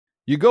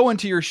You go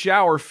into your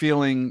shower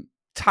feeling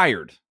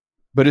tired,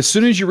 but as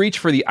soon as you reach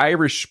for the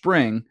Irish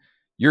Spring,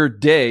 your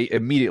day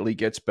immediately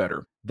gets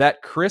better.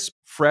 That crisp,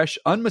 fresh,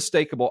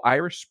 unmistakable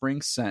Irish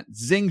Spring scent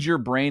zings your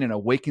brain and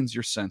awakens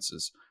your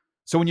senses.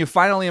 So when you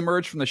finally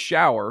emerge from the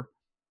shower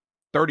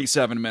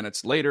 37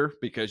 minutes later,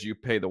 because you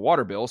pay the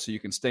water bill so you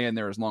can stay in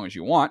there as long as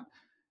you want,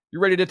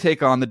 you're ready to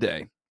take on the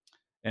day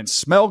and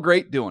smell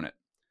great doing it.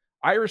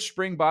 Irish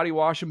Spring Body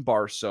Wash and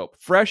Bar Soap.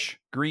 Fresh,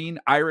 green,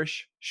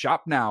 Irish.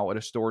 Shop now at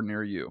a store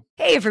near you.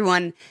 Hey,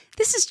 everyone.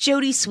 This is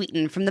Jody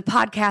Sweeten from the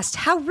podcast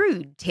How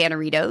Rude,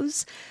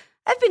 Tanneritos.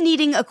 I've been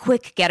needing a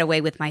quick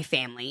getaway with my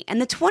family,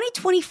 and the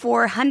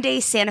 2024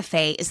 Hyundai Santa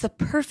Fe is the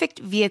perfect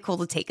vehicle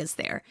to take us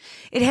there.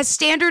 It has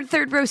standard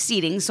third-row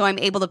seating, so I'm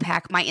able to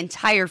pack my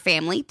entire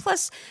family,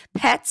 plus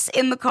pets,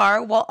 in the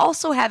car, while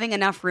also having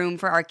enough room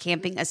for our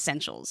camping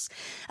essentials.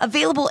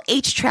 Available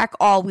H-Track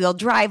all-wheel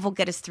drive will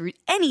get us through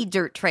any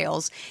dirt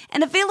trails,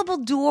 and available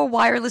dual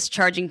wireless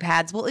charging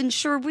pads will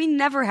ensure we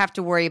never have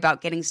to worry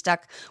about getting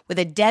stuck with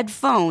a dead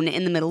phone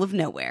in the middle of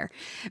nowhere.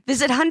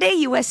 Visit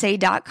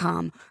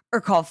HyundaiUSA.com or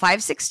call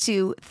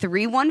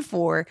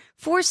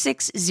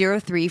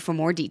 562-314-4603 for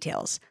more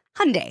details.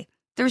 Hyundai,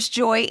 there's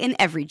joy in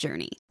every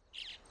journey.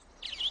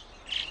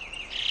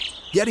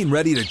 Getting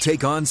ready to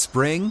take on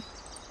spring?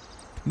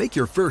 Make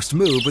your first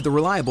move with the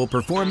reliable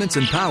performance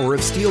and power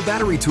of Steel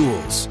battery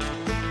tools.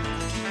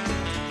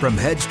 From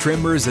hedge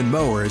trimmers and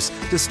mowers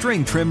to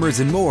string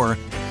trimmers and more,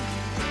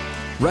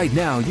 right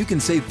now you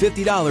can save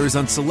 $50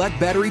 on select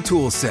battery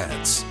tool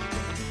sets.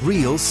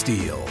 Real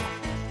Steel.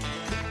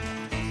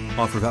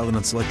 Offer valid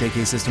on select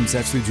AK system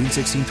sets through June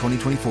 16,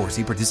 2024.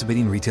 See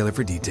participating retailer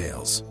for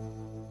details.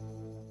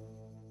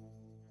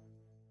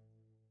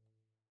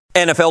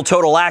 NFL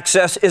Total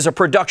Access is a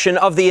production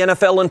of the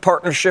NFL in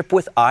partnership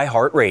with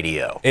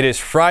iHeartRadio. It is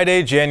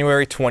Friday,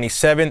 January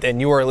 27th,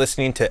 and you are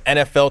listening to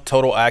NFL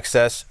Total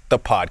Access, the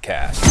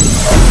podcast.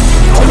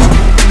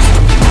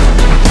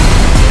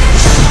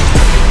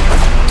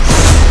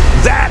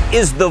 That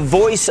is the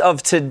voice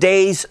of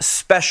today's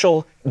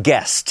special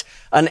guest,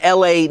 an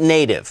LA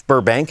native,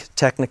 Burbank,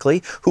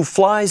 technically, who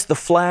flies the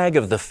flag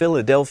of the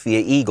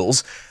Philadelphia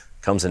Eagles.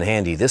 Comes in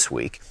handy this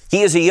week.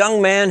 He is a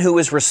young man who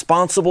is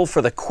responsible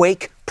for the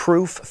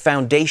quake-proof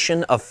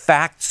foundation of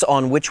facts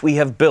on which we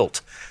have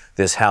built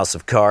this house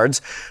of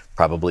cards.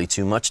 Probably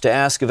too much to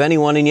ask of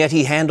anyone, and yet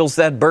he handles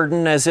that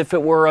burden as if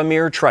it were a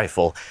mere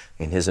trifle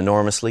in his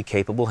enormously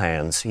capable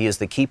hands. He is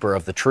the keeper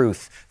of the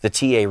truth, the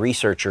TA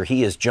researcher.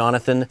 He is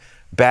Jonathan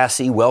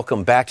Bassey.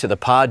 Welcome back to the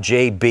pod,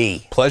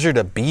 JB. Pleasure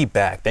to be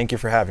back. Thank you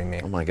for having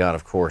me. Oh my God,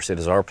 of course. It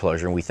is our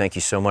pleasure, and we thank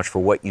you so much for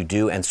what you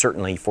do and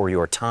certainly for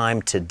your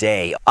time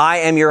today. I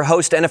am your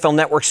host, NFL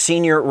Network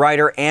senior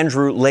writer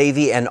Andrew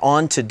Levy, and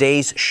on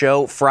today's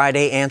show,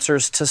 Friday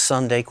answers to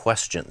Sunday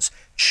questions.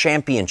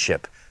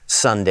 Championship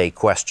Sunday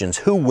questions.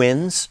 Who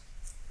wins?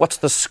 What's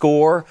the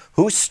score?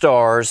 Who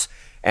stars?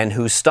 And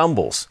who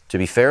stumbles? To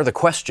be fair, the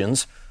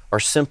questions are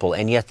simple,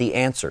 and yet the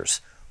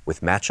answers,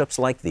 with matchups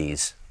like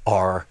these,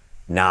 are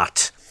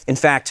not. In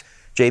fact,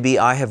 JB,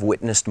 I have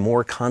witnessed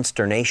more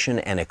consternation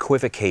and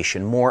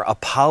equivocation, more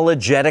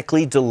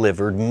apologetically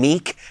delivered,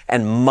 meek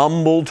and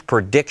mumbled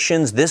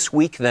predictions this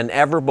week than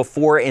ever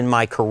before in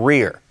my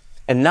career.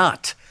 And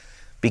not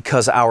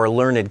because our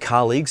learned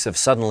colleagues have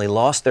suddenly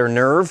lost their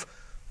nerve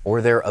or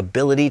their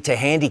ability to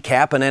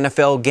handicap an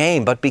NFL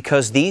game, but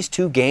because these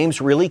two games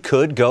really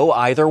could go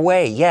either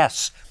way.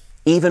 Yes,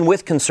 even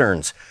with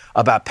concerns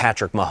about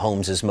Patrick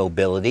Mahomes'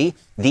 mobility,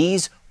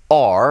 these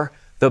are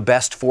the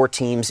best four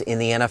teams in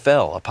the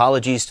NFL.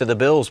 Apologies to the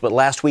Bills, but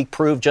last week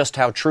proved just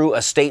how true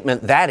a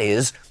statement that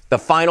is. The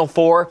Final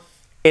Four,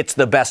 it's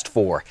the best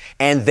four,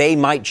 and they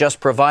might just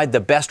provide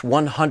the best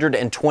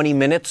 120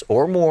 minutes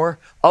or more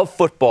of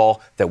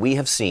football that we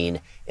have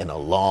seen in a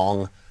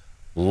long,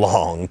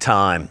 long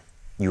time.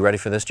 You ready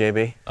for this,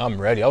 JB? I'm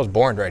ready. I was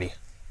born ready.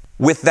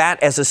 With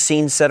that as a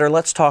scene setter,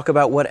 let's talk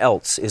about what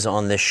else is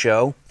on this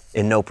show.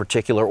 In no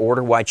particular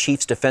order, why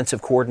Chiefs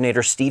defensive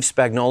coordinator Steve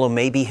Spagnuolo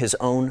may be his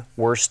own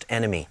worst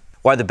enemy.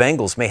 Why the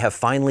Bengals may have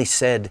finally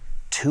said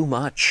too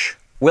much.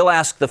 We'll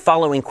ask the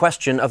following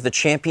question of the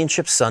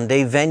Championship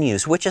Sunday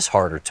venues. Which is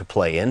harder to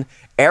play in,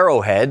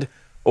 Arrowhead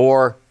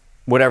or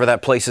whatever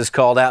that place is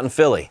called out in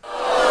Philly?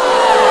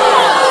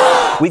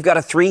 We've got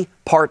a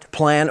three-part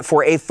plan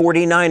for a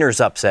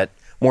 49ers upset.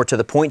 More to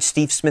the point,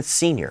 Steve Smith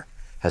Sr.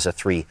 has a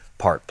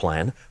three-part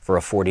plan for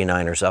a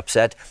 49ers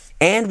upset.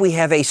 And we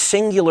have a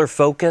singular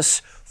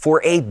focus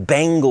for a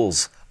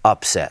Bengals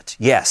upset.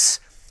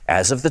 Yes,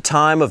 as of the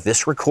time of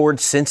this record,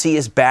 Cincy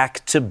is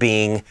back to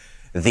being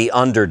the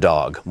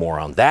underdog. More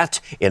on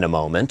that in a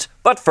moment.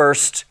 But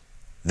first,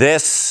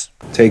 this.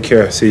 Take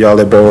care. See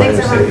y'all at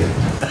Burrowhead Stadium.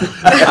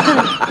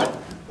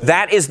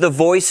 That is the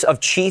voice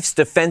of Chiefs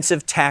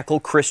defensive tackle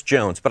Chris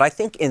Jones. But I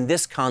think in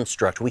this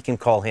construct, we can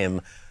call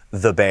him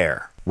the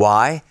Bear.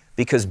 Why?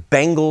 Because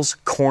Bengals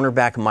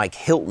cornerback Mike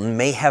Hilton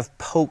may have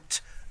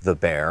poked the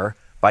Bear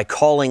by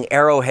calling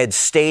Arrowhead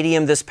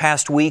Stadium this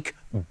past week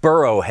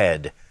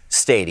Burrowhead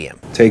Stadium.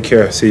 Take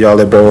care. See y'all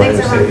at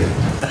Burrowhead Stadium.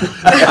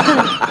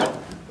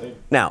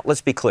 Now,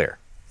 let's be clear.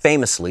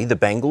 Famously, the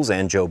Bengals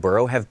and Joe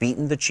Burrow have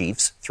beaten the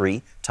Chiefs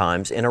 3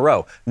 times in a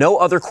row. No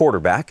other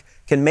quarterback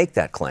can make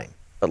that claim.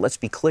 But let's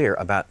be clear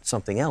about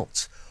something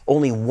else.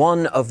 Only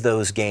one of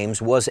those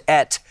games was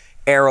at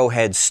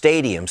Arrowhead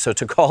Stadium, so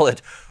to call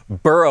it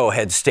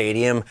Burrowhead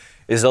Stadium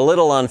is a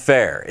little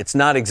unfair. It's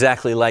not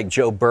exactly like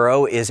Joe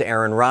Burrow is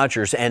Aaron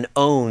Rodgers and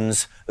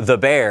owns the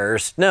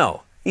Bears.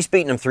 No, he's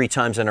beaten them 3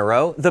 times in a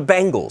row. The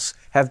Bengals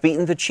have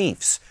beaten the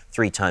Chiefs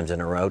 3 times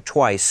in a row,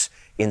 twice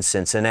in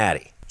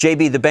Cincinnati.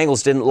 JB, the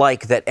Bengals didn't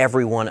like that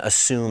everyone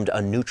assumed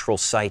a neutral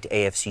site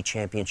AFC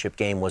Championship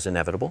game was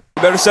inevitable.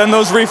 Better send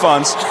those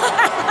refunds.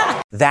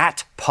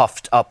 That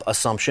puffed up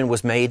assumption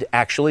was made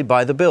actually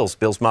by the Bills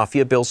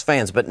Mafia, Bills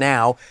fans. But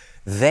now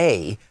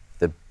the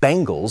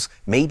Bengals,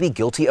 may be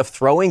guilty of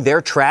throwing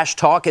their trash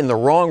talk in the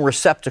wrong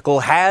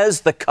receptacle.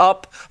 Has the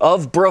cup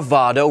of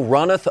bravado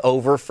runneth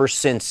over for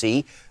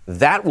Cincy?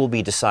 That will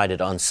be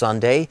decided on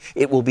Sunday.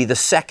 It will be the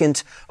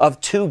second of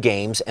 2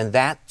 games, and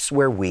that's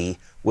where we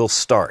will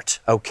start.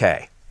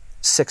 Okay,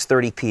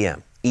 6:30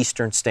 p.m.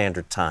 Eastern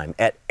Standard Time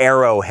at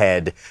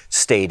Arrowhead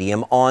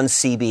Stadium on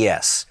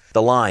CBS.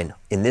 The line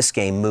in this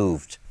game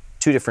moved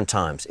 2 different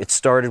times. It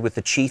started with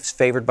the Chiefs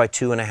favored by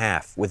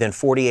 2.5. Within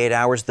 48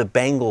 hours, the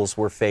Bengals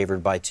were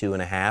favored by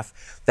 2.5.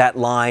 That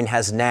line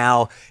has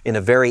now, in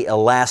a very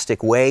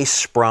elastic way,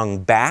 sprung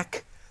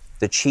back.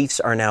 The Chiefs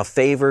are now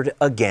favored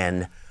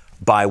again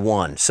by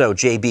 1. So,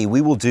 JB,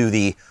 we will do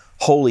the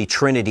holy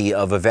trinity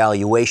of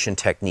evaluation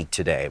technique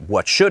today.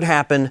 What should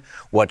happen,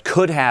 what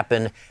could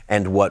happen,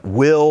 and what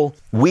will.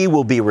 We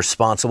will be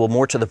responsible.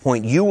 More to the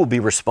point, you will be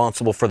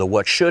responsible for the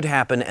what should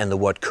happen and the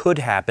what could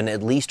happen,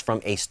 at least from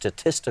a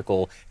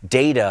statistical,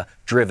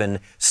 data-driven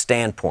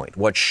standpoint.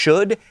 What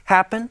should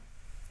happen,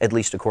 at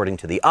least according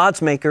to the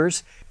odds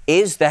makers,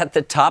 is that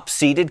the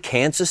top-seeded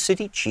Kansas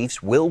City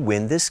Chiefs will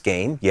win this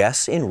game,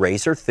 yes, in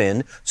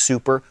razor-thin,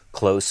 super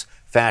close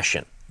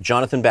fashion.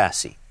 Jonathan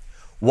Bassi,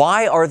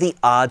 why are the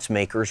odds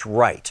makers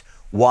right?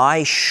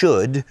 Why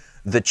should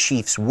the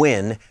Chiefs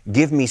win?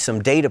 Give me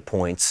some data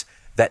points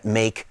that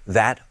make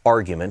that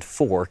argument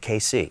for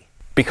KC.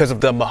 Because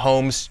of the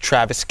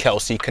Mahomes-Travis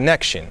Kelce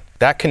connection.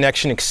 That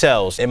connection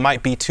excels. It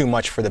might be too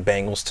much for the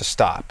Bengals to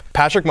stop.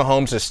 Patrick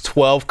Mahomes has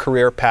 12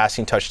 career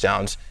passing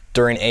touchdowns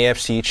during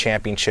AFC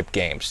Championship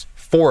games.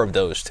 4 of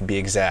those, to be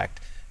exact.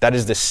 That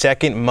is the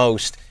second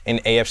most in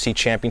AFC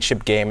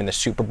Championship game in the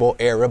Super Bowl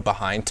era,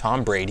 behind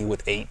Tom Brady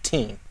with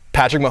 18.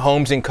 Patrick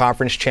Mahomes in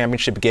conference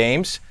championship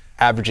games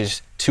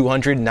averages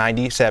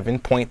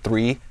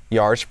 297.3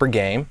 yards per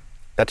game.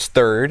 That's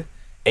third.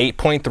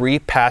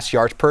 8.3 pass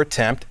yards per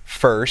attempt,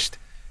 first.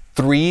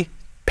 3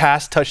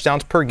 pass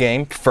touchdowns per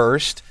game,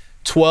 first.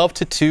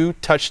 12-2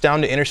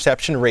 touchdown to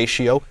interception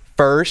ratio,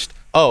 first.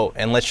 Oh,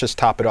 and let's just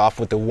top it off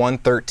with the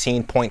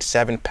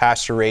 113.7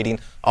 passer rating,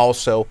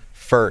 also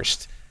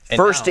first.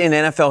 First in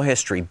NFL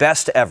history,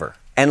 best ever.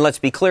 And let's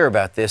be clear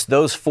about this.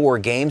 Those 4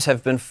 games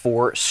have been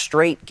 4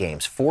 straight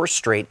games, 4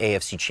 straight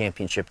AFC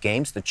Championship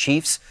games. The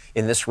Chiefs,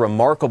 in this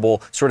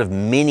remarkable sort of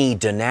mini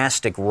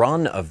dynastic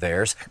run of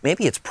theirs,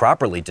 maybe it's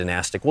properly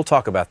dynastic, we'll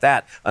talk about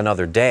that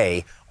another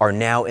day, are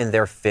now in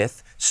their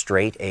 5th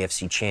straight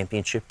AFC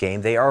Championship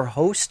game. They are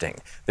hosting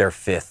their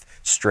 5th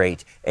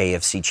straight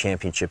AFC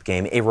Championship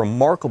game, a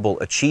remarkable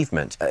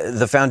achievement.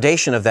 The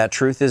foundation of that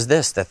truth is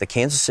this, that the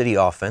Kansas City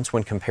offense,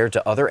 when compared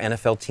to other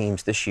NFL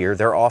teams this year,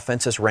 their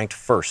offense is ranked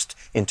first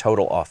in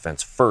total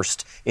offense,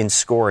 first in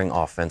scoring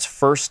offense,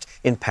 first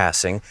in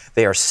passing.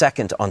 They are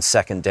second on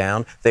second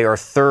down. They are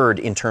third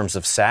in terms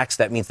of sacks.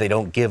 That means they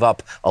don't give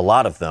up a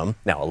lot of them.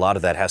 Now, a lot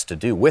of that has to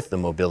do with the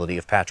mobility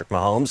of Patrick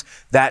Mahomes.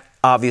 That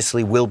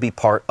obviously will be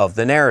part of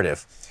the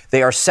narrative.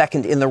 They are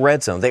second in the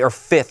red zone. They are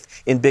 5th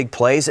in big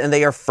plays, and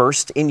they are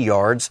first in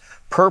yards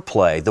per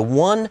play. The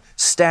one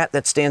stat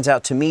that stands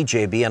out to me,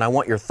 JB, and I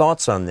want your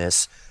thoughts on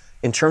this,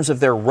 in terms of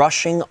their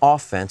rushing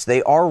offense,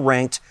 they are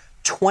ranked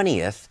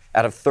 20th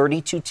out of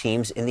 32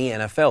 teams in the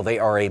NFL. They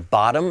are a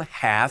bottom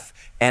half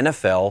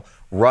NFL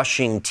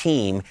rushing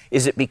team.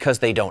 Is it because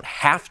they don't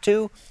have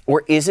to,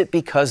 or is it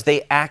because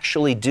they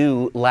actually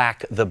do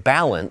lack the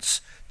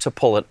balance to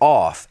pull it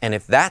off? And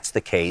if that's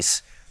the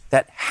case,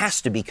 that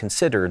has to be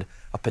considered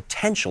a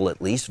potential,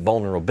 at least,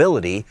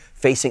 vulnerability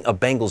facing a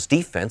Bengals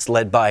defense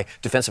led by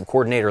defensive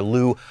coordinator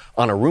Lou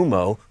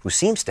Anarumo, who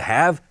seems to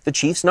have the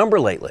Chiefs' number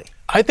lately.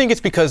 I think it's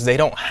because they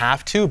don't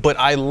have to, but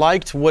I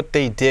liked what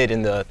they did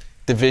in the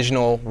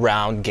divisional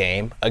round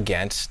game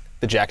against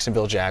the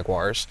Jacksonville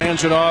Jaguars.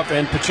 Hands it off,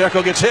 and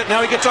Pacheco gets hit.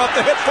 Now he gets off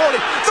the hit. 40,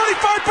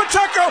 35,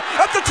 Pacheco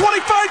at the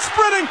 25,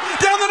 sprinting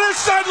down the near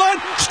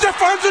sideline. Stiff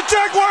arms the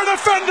Jaguar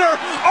defender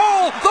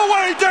all the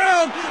way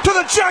down to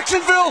the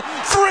Jacksonville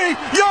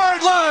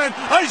 3-yard line.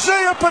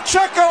 Isaiah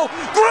Pacheco,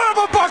 grab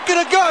a bucket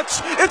of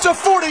guts. It's a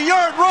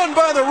 40-yard run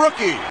by the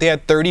rookie. They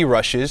had 30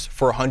 rushes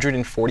for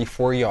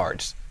 144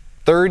 yards.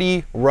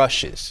 30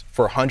 rushes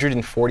for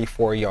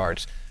 144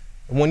 yards.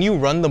 When you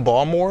run the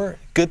ball more,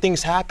 good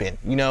things happen.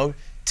 You know,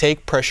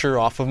 take pressure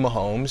off of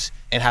Mahomes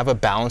and have a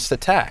balanced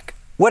attack.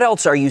 What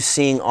else are you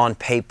seeing on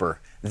paper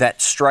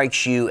that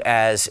strikes you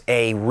as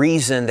a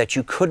reason that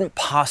you couldn't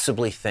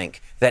possibly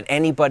think that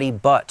anybody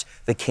but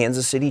the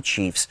Kansas City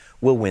Chiefs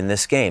will win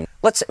this game?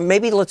 Let's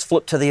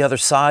flip to the other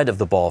side of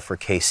the ball for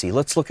KC.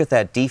 Let's look at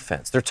that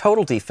defense. Their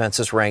total defense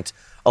is ranked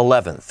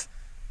 11th.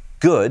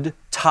 Good,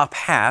 top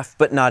half,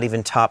 but not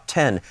even top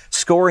 10.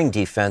 Scoring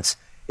defense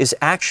is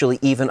actually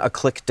even a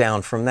click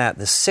down from that.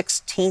 The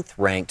 16th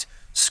ranked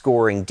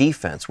scoring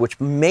defense, which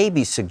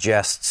maybe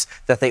suggests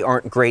that they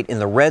aren't great in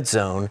the red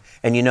zone.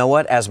 And you know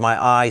what? As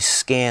my eye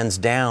scans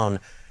down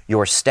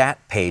your stat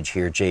page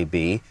here,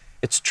 JB,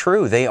 it's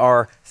true. They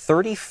are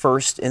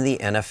 31st in the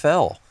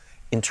NFL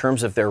in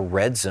terms of their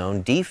red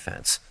zone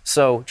defense.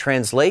 So,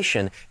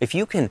 translation, if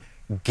you can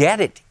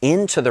get it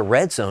into the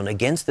red zone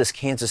against this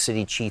Kansas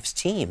City Chiefs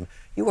team,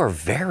 you are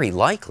very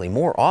likely,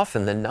 more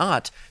often than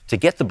not, to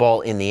get the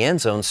ball in the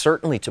end zone,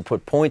 certainly to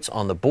put points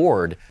on the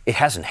board. It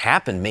hasn't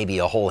happened maybe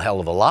a whole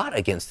hell of a lot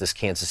against this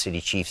Kansas City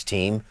Chiefs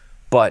team,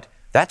 but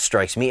that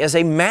strikes me as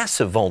a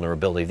massive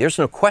vulnerability. There's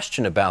no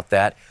question about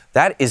that.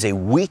 That is a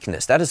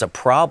weakness. That is a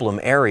problem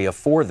area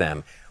for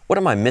them. What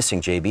am I missing,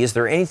 JB? Is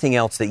there anything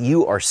else that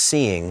you are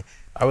seeing?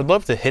 I would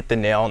love to hit the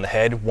nail on the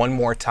head one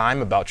more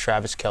time about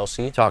Travis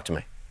Kelce. Talk to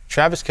me.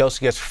 Travis Kelce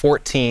has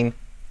 14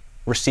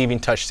 receiving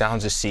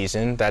touchdowns this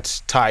season. That's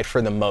tied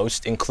for the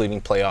most,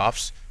 including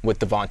playoffs, with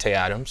Devontae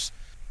Adams.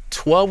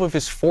 12 of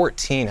his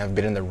 14 have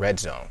been in the red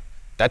zone.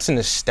 That's an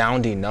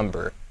astounding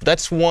number.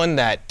 That's one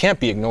that can't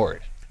be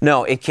ignored.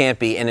 No, it can't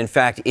be. And in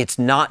fact, it's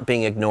not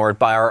being ignored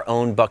by our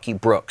own Bucky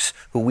Brooks,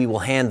 who we will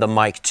hand the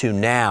mic to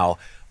now.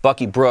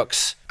 Bucky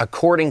Brooks,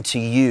 according to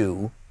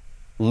you,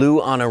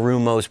 Lou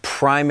Anarumo's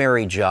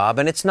primary job,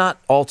 and it's not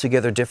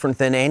altogether different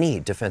than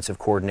any defensive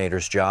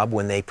coordinator's job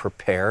when they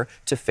prepare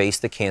to face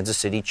the Kansas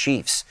City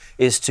Chiefs,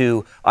 is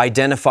to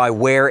identify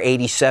where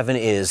 87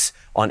 is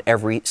on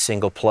every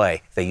single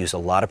play. They use a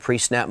lot of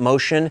pre-snap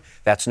motion.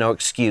 That's no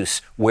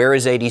excuse. Where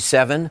is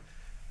 87?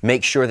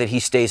 Make sure that he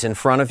stays in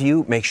front of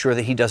you. Make sure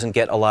that he doesn't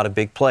get a lot of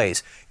big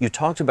plays. You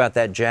talked about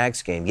that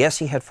Jags game. Yes,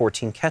 he had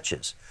 14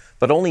 catches,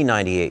 but only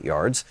 98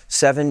 yards,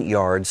 7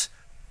 yards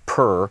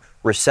per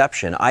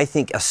reception. I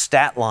think a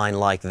stat line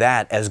like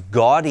that, as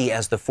gaudy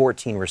as the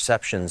 14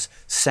 receptions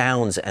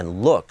sounds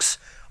and looks,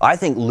 I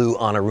think Lou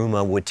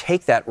Anarumo would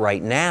take that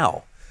right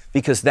now,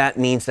 because that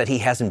means that he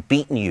hasn't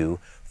beaten you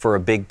for a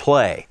big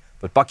play.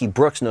 But Bucky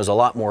Brooks knows a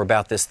lot more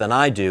about this than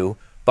I do.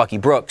 Bucky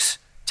Brooks,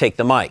 take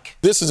the mic.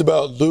 This is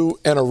about Lou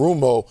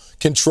Anarumo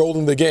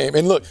controlling the game.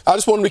 And look, I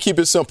just want him to keep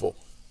it simple.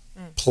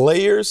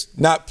 Players,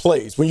 not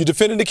plays. When you're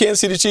defending the Kansas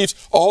City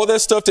Chiefs, all that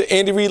stuff that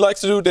Andy Reid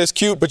likes to do, that's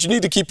cute, but you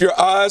need to keep your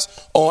eyes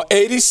on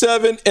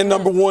 87 and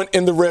number 1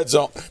 in the red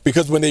zone,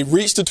 because when they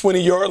reach the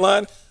 20-yard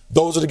line,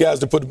 those are the guys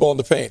that put the ball in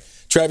the paint.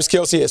 Travis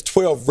Kelce has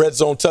 12 red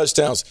zone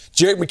touchdowns.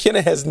 Jerick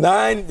McKinnon has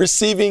 9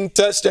 receiving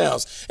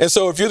touchdowns. And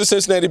so if you're the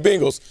Cincinnati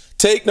Bengals,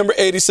 take number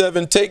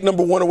 87, take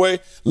number 1 away,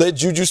 let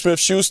Juju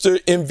Smith-Schuster,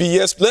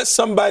 MVS, let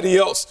somebody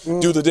else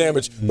do the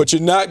damage. But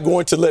you're not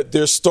going to let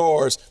their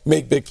stars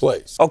make big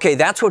plays. Okay,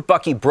 that's what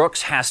Bucky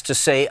Brooks has to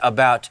say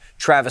about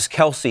Travis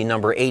Kelce,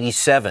 number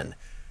 87.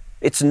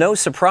 It's no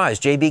surprise.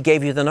 JB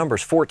gave you the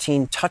numbers.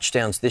 14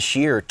 touchdowns this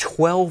year.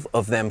 12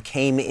 of them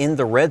came in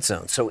the red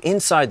zone. So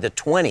inside the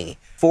 20,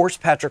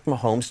 forced Patrick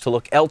Mahomes to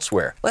look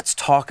elsewhere. Let's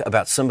talk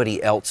about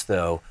somebody else,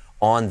 though,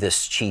 on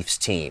this Chiefs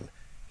team.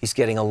 He's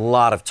getting a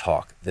lot of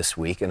talk this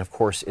week, and of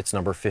course, it's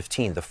number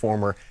 15, the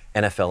former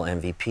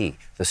NFL MVP,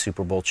 the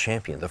Super Bowl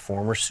champion, the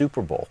former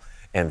Super Bowl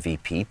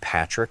MVP,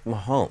 Patrick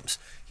Mahomes.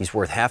 He's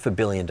worth $500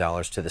 million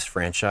to this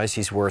franchise.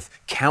 He's worth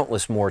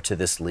countless more to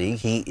this league.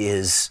 He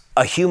is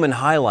a human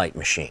highlight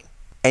machine.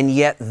 And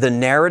yet the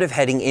narrative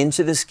heading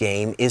into this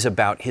game is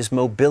about his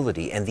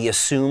mobility and the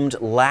assumed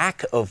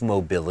lack of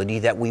mobility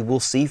that we will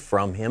see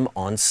from him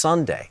on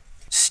Sunday.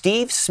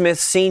 Steve Smith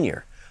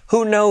Sr.,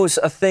 who knows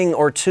a thing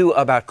or two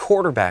about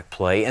quarterback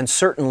play and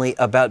certainly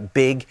about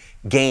big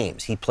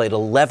games. He played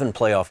 11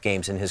 playoff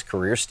games in his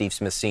career, Steve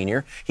Smith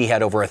Sr. He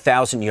had over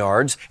 1,000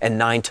 yards and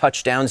 9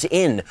 touchdowns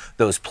in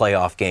those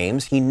playoff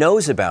games. He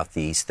knows about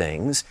these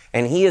things,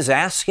 and he is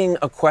asking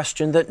a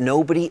question that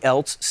nobody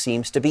else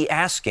seems to be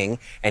asking,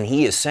 and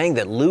he is saying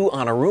that Lou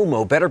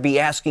Anarumo better be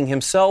asking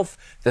himself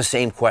the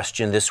same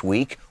question this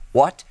week.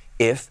 What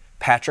if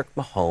Patrick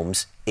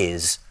Mahomes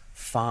is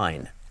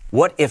fine?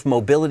 What if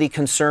mobility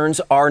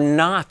concerns are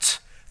not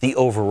the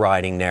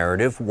overriding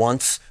narrative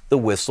once the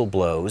whistle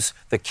blows,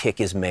 the kick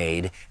is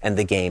made, and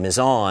the game is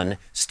on?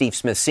 Steve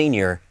Smith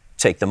Sr.,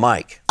 take the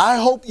mic. I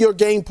hope your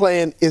game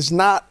plan is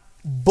not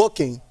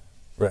booking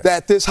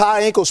that this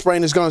high ankle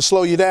sprain is going to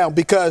slow you down,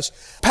 because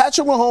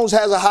Patrick Mahomes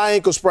has a high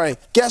ankle sprain.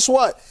 Guess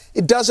what?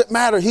 It doesn't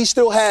matter. He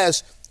still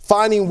has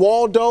Finding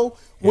Waldo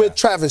with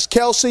Travis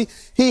Kelce.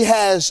 He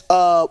has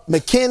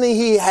McKinney.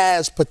 He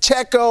has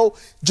Pacheco,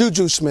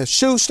 Juju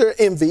Smith-Schuster,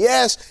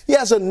 MVS. He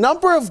has a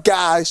number of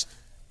guys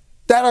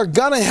that are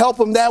going to help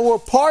him, that were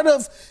part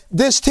of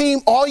this team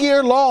all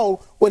year long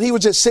when he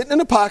was just sitting in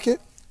the pocket,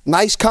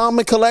 nice, calm,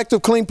 and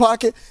collective, clean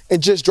pocket,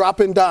 and just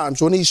dropping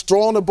dimes. When he's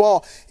throwing the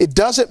ball, it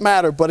doesn't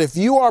matter. But if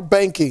you are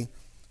banking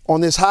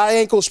on this high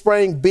ankle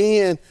sprain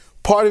being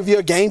part of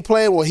your game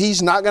plan where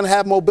he's not going to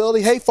have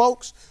mobility? Hey,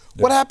 folks,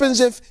 what happens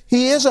if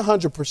he is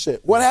 100%?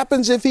 What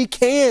happens if he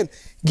can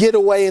get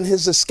away in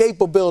his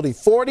escapability?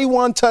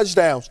 41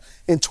 touchdowns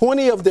and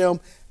 20 of them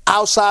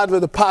outside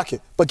of the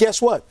pocket. But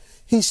guess what?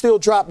 He still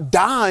dropped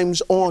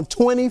dimes on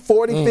 20,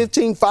 40,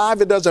 15,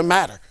 5. It doesn't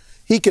matter.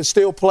 He can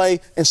still play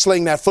and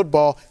sling that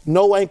football.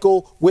 No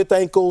ankle, with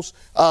ankles,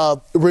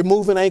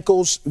 removing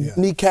ankles,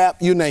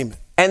 kneecap, you name it.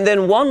 And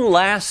then one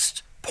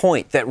last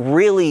point that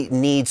really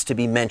needs to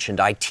be mentioned.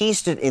 I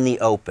teased it in the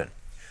open.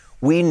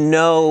 We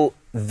know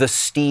the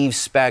Steve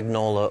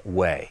Spagnuolo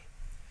way.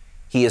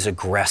 He is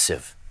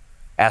aggressive.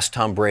 Ask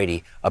Tom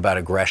Brady about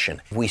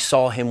aggression. We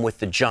saw him with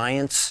the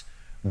Giants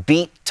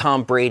beat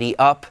Tom Brady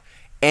up,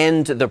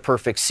 end the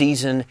perfect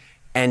season,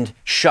 and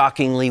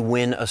shockingly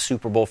win a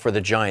Super Bowl for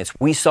the Giants.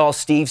 We saw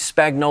Steve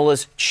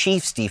Spagnuolo's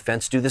Chiefs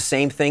defense do the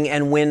same thing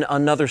and win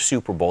another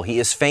Super Bowl. He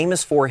is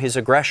famous for his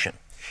aggression.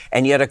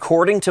 And yet,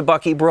 according to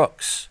Bucky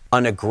Brooks,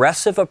 an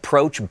aggressive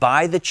approach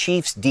by the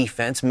Chiefs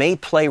defense may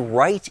play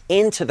right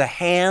into the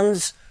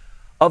hands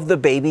of the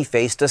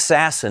baby-faced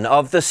assassin,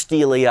 of the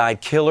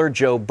steely-eyed killer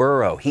Joe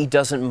Burrow. He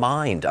doesn't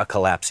mind a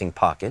collapsing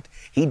pocket.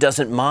 He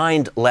doesn't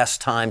mind less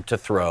time to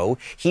throw.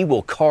 He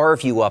will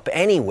carve you up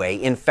anyway.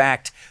 In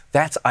fact,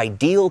 that's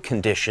ideal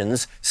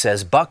conditions,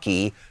 says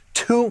Bucky,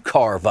 to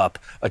carve up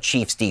a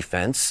Chiefs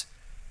defense.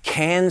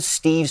 Can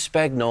Steve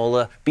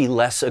Spagnuolo be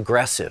less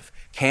aggressive?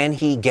 Can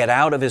he get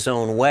out of his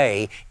own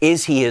way?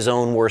 Is he his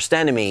own worst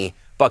enemy?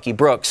 Bucky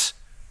Brooks,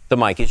 the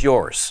mic is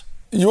yours.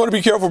 You want to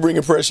be careful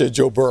bringing pressure at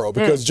Joe Burrow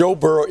because Joe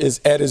Burrow is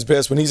at his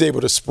best when he's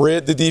able to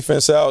spread the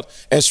defense out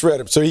and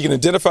shred him. So he can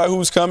identify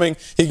who's coming.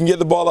 He can get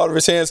the ball out of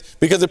his hands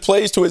because it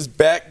plays to his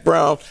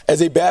background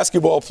as a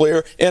basketball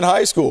player in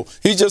high school.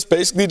 He's just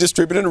basically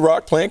distributing the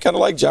rock, playing kind of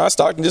like John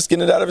Stockton, just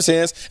getting it out of his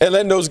hands and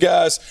letting those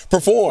guys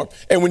perform.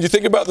 And when you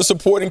think about the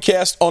supporting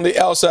cast on the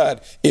outside,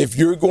 if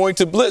you're going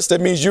to blitz,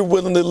 that means you're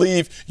willing to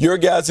leave your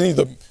guys in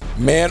either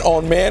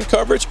man-on-man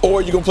coverage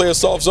or you're going to play a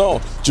soft zone.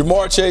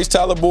 Jamar Chase,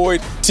 Tyler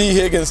Boyd, T.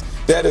 Higgins,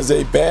 that is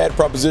a bad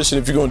proposition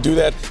if you're going to do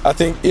that. I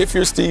think if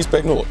you're Steve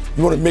Spagnuolo,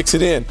 you want to mix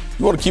it in.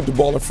 You want to keep the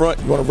ball in front.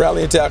 You want to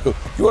rally and tackle.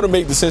 You want to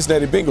make the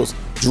Cincinnati Bengals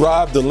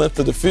drive the length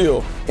of the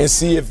field and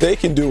see if they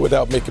can do it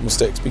without making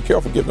mistakes. Be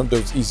careful giving them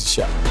those easy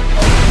shots.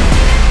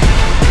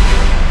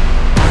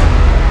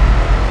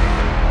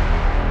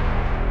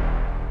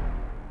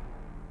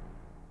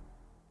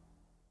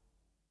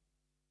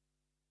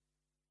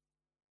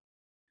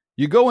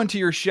 You go into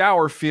your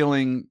shower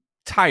feeling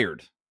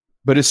tired,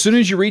 but as soon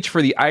as you reach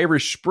for the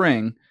Irish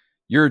Spring,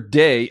 your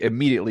day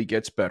immediately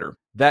gets better.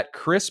 That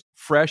crisp,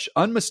 fresh,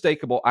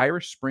 unmistakable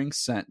Irish Spring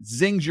scent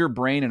zings your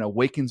brain and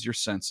awakens your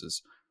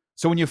senses.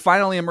 So when you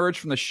finally emerge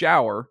from the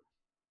shower,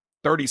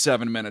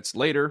 37 minutes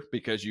later,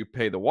 because you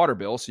pay the water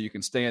bill so you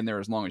can stay in there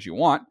as long as you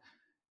want,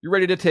 you're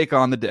ready to take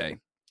on the day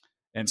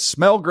and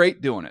smell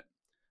great doing it.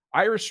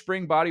 Irish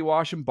Spring Body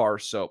Wash and Bar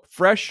Soap.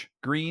 Fresh,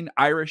 green,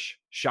 Irish.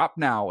 Shop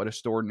now at a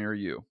store near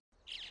you.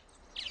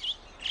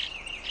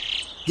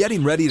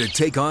 Getting ready to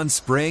take on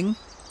spring?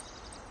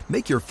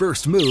 Make your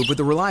first move with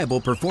the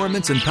reliable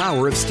performance and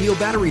power of Steel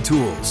battery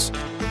tools.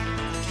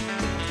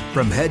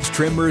 From hedge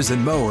trimmers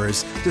and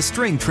mowers to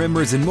string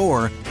trimmers and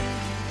more,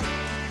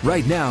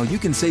 right now you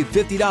can save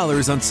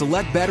 $50 on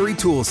select battery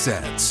tool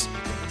sets.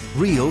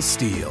 Real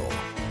Steel.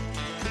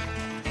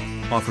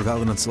 Offer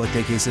valid on select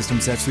AK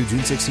system sets through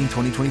June 16,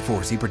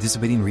 2024. See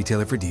participating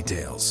retailer for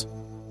details.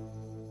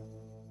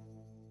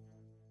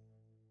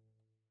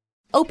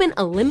 Open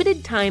a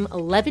limited-time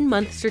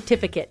 11-month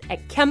certificate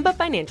at Kemba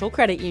Financial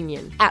Credit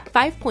Union. At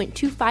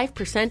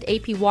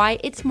 5.25% APY,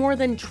 it's more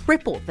than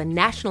triple the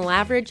national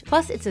average,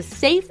 plus it's a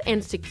safe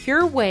and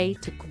secure way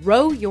to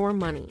grow your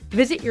money.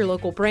 Visit your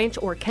local branch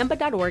or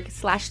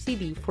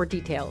kemba.org/cb for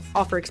details.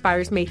 Offer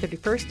expires May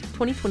 31st,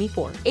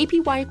 2024.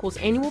 APY equals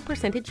annual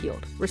percentage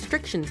yield.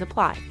 Restrictions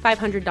apply.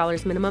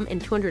 $500 minimum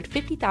and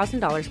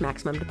 $250,000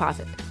 maximum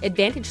deposit.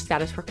 Advantage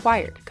status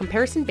required.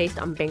 Comparison based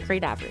on bank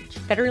rate average.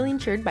 Federally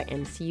insured by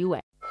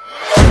NCUA.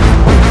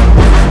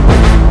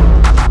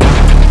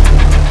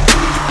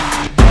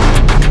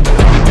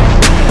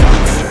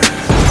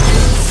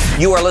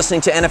 You are listening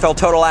to NFL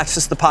Total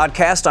Access, the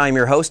podcast. I'm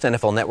your host,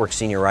 NFL Network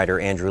senior writer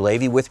Andrew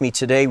Levy. With me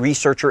today,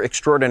 researcher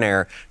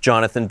extraordinaire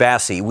Jonathan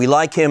Bassey. We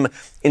like him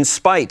in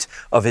spite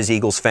of his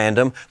Eagles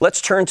fandom.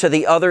 Let's turn to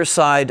the other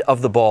side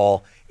of the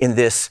ball in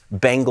this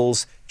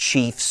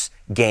Bengals-Chiefs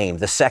game,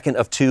 the second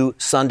of two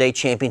Sunday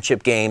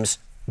championship games.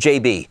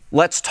 JB,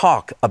 let's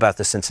talk about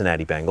the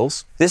Cincinnati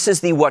Bengals. This is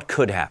the what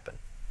could happen.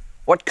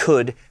 What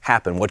could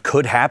happen? What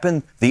could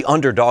happen? The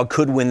underdog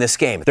could win this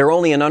game. They're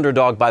only an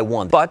underdog by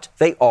one, but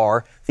they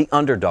are the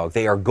underdog.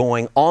 They are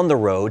going on the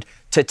road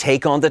to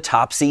take on the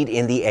top seed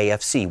in the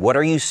AFC. What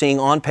are you seeing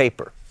on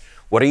paper?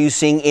 What are you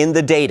seeing in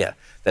the data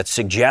that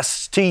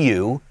suggests to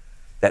you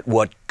that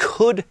what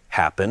could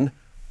happen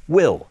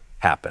will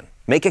happen?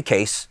 Make a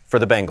case for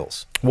the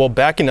Bengals. Well,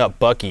 backing up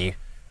Bucky,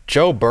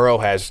 Joe Burrow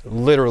has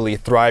literally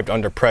thrived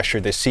under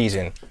pressure this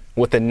season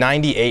with a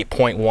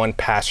 98.1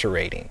 passer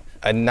rating.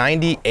 a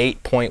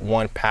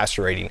 98.1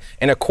 passer rating.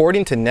 And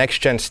according to Next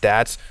Gen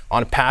Stats,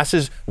 on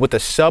passes with a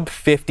sub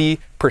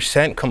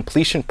 50%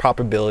 completion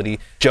probability,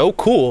 Joe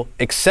Cool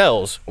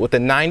excels with a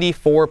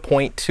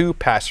 94.2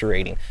 passer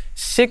rating.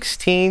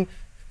 16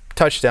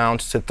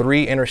 touchdowns to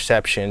 3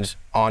 interceptions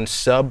on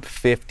sub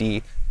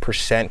 50%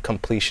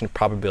 completion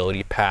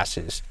probability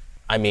passes.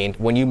 I mean,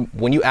 when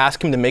you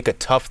ask him to make a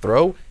tough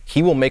throw,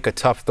 he will make a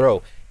tough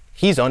throw.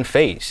 He's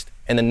unfazed,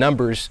 and the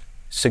numbers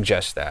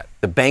suggest that.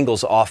 The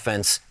Bengals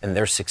offense and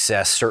their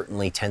success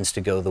certainly tends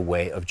to go the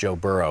way of Joe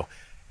Burrow.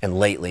 And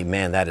lately,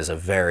 man, that is a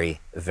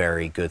very,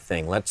 very good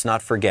thing. Let's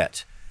not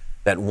forget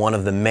that one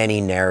of the many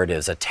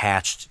narratives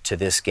attached to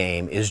this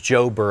game is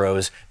Joe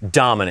Burrow's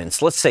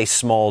dominance. Let's say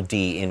small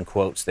d in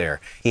quotes there.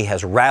 He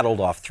has rattled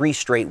off 3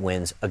 straight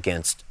wins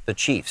against the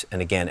Chiefs.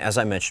 And again, as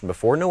I mentioned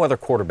before, no other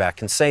quarterback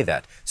can say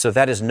that. So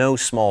that is no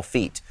small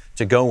feat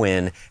to go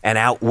in and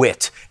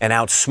outwit and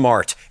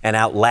outsmart and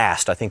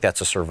outlast, I think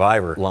that's a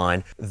Survivor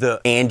line,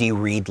 the Andy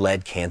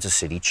Reid-led Kansas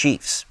City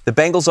Chiefs. The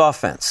Bengals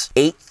offense,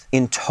 8th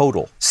in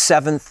total,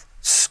 7th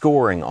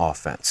scoring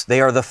offense.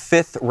 They are the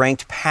 5th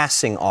ranked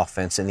passing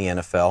offense in the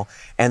NFL,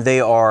 and they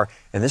are,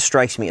 and this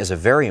strikes me as a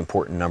very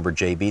important number,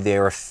 JB, they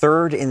are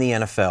 3rd in the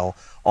NFL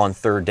on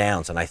third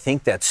downs, and I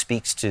think that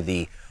speaks to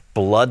the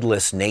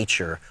bloodless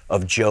nature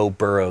of Joe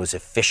Burrow's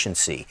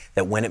efficiency,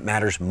 that when it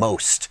matters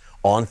most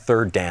on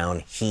third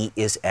down, he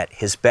is at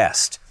his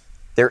best.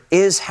 There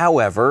is,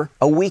 however,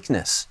 a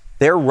weakness.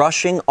 Their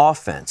rushing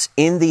offense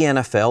in the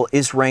NFL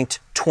is ranked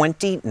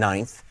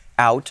 29th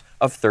out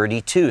of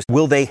 32.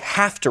 Will they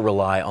have to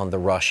rely on the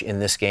rush in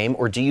this game,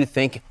 or do you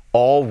think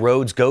all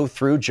roads go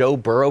through Joe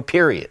Burrow,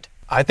 period?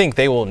 I think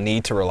they will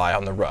need to rely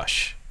on the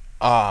rush.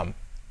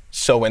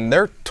 So in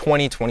their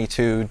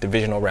 2022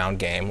 divisional round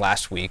game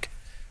last week,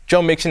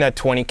 Joe Mixon had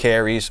 20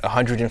 carries,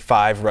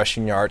 105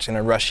 rushing yards, and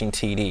a rushing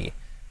TD.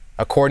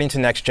 According to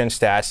Next Gen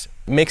Stats,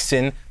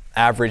 Mixon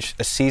averaged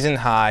a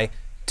season-high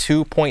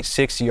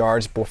 2.6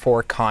 yards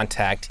before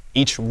contact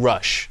each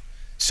rush.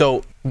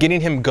 So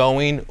getting him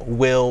going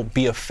will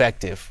be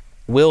effective,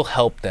 will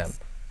help them.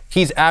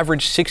 He's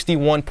averaged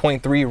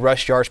 61.3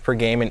 rush yards per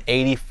game and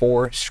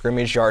 84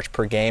 scrimmage yards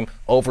per game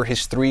over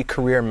his 3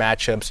 career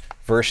matchups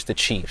versus the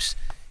Chiefs.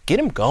 Get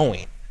him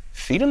going.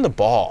 Feed him the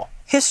ball.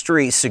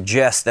 History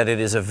suggests that it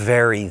is a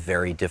very,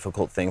 very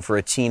difficult thing for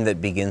a team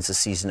that begins the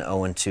season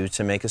 0-2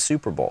 to make a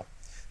Super Bowl.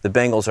 The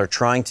Bengals are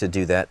trying to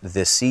do that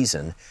this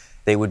season.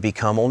 They would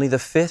become only the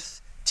 5th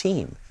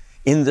team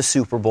in the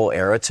Super Bowl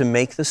era to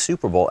make the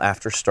Super Bowl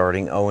after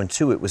starting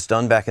 0-2. It was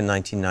done back in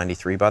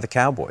 1993 by the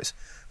Cowboys,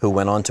 who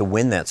went on to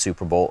win that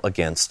Super Bowl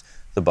against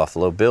the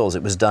Buffalo Bills.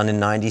 It was done in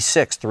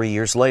 96, 3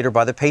 years later,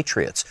 by the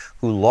Patriots,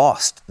 who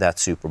lost that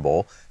Super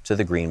Bowl to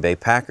the Green Bay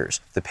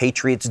Packers. The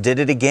Patriots did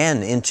it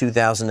again in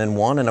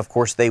 2001, and of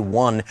course they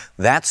won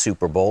that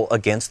Super Bowl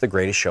against the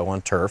greatest show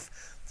on turf,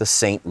 the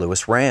St.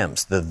 Louis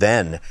Rams, the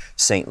then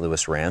St.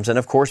 Louis Rams. And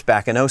of course,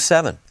 back in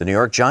 2007, the New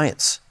York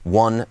Giants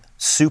won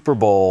Super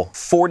Bowl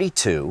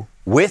 42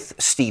 with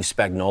Steve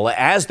Spagnuolo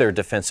as their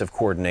defensive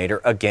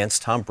coordinator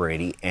against Tom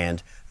Brady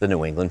and the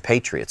New England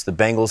Patriots. The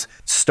Bengals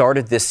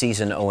started this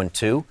season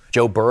 0-2.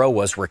 Joe Burrow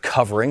was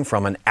recovering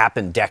from an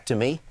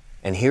appendectomy,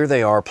 and here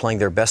they are playing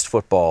their best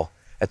football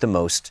at the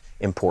most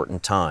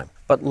important time.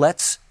 But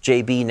let's,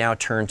 JB, now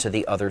turn to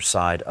the other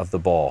side of the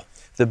ball.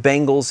 The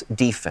Bengals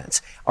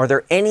defense. Are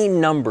there any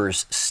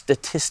numbers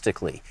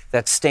statistically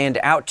that stand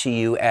out to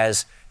you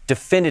as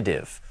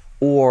definitive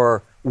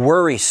or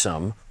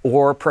worrisome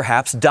or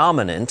perhaps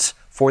dominant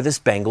for this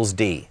Bengals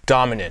D?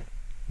 Dominant.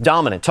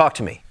 Dominant. Talk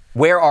to me.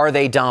 Where are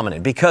they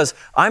dominant? Because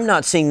I'm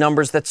not seeing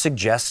numbers that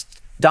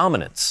suggest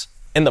dominance.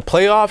 In the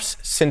playoffs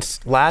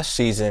since last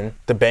season,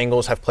 the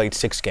Bengals have played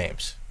 6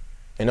 games.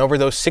 And over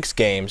those 6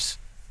 games,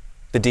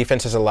 the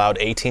defense has allowed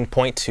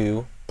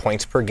 18.2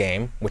 points per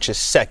game, which is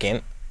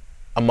second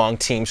among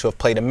teams who have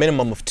played a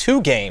minimum of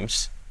 2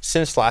 games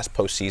since last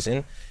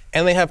postseason.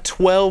 And they have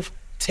 12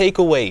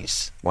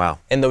 takeaways. Wow.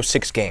 In those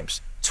 6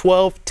 games.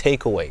 12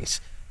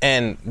 takeaways.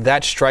 And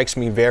that strikes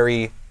me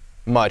very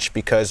much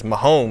because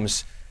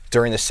Mahomes,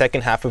 during the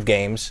second half of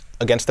games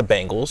against the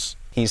Bengals,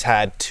 he's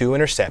had 2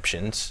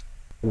 interceptions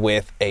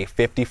with a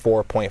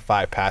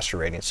 54.5 passer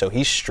rating. So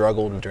he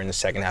struggled during the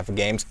second half of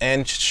games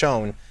and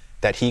shown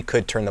that he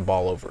could turn the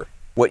ball over.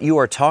 What you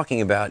are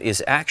talking about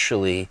is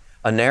actually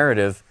a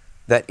narrative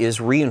that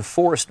is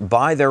reinforced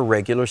by their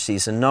regular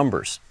season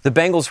numbers. The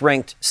Bengals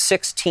ranked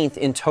 16th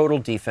in total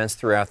defense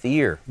throughout the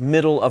year,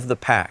 middle of the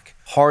pack,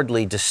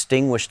 hardly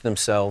distinguished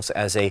themselves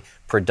as a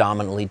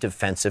predominantly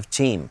defensive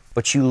team.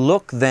 But you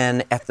look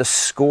then at the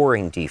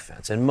scoring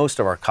defense, and most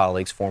of our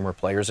colleagues, former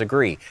players,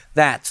 agree.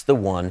 That's the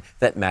one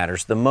that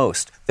matters the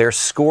most. Their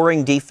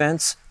scoring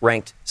defense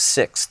ranked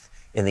 6th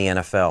in the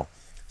NFL,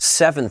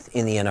 7th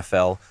in the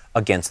NFL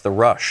against the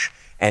rush.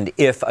 And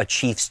if a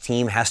Chiefs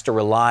team has to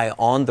rely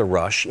on the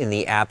rush in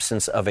the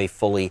absence of a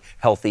fully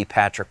healthy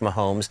Patrick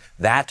Mahomes,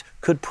 that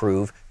could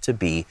prove to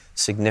be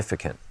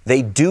significant.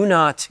 They do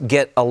not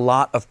get a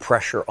lot of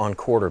pressure on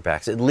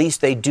quarterbacks. At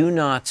least they do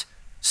not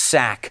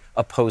sack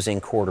opposing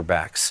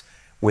quarterbacks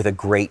with a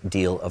great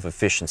deal of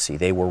efficiency.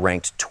 They were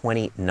ranked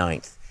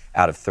 29th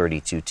out of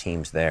 32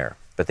 teams there.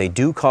 But they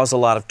do cause a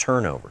lot of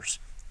turnovers.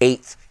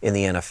 8th in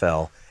the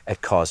NFL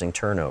at causing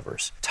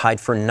turnovers.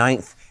 Tied for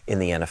 9th in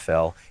the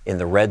NFL in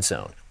the red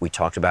zone. We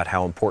talked about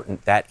how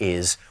important that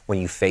is when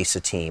you face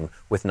a team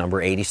with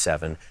number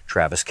 87,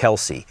 Travis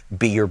Kelce.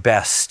 Be your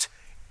best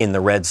in the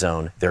red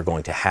zone. They're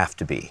going to have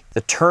to be.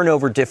 The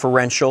turnover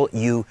differential,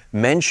 you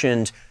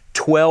mentioned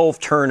 12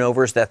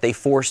 turnovers that they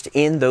forced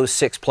in those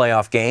 6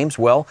 playoff games.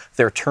 Well,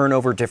 their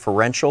turnover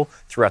differential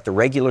throughout the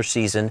regular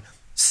season,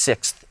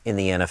 6th in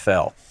the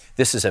NFL.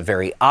 This is a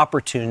very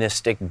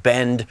opportunistic,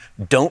 bend,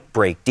 don't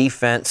break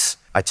defense.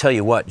 I tell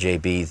you what,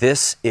 JB,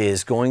 this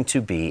is going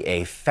to be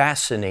a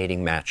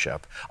fascinating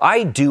matchup.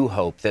 I do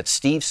hope that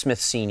Steve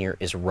Smith Sr.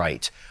 is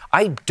right.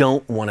 I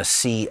don't want to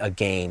see a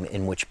game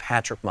in which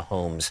Patrick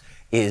Mahomes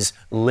is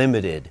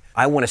limited.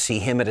 I want to see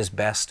him at his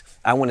best.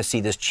 I want to see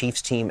this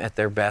Chiefs team at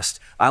their best.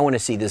 I want to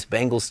see this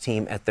Bengals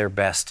team at their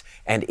best.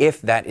 And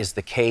if that is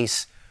the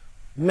case,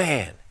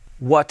 man,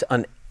 what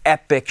an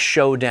epic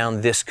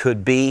showdown this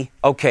could be.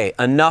 Okay,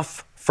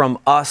 enough from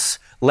us.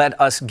 Let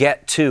us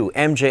get to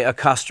MJ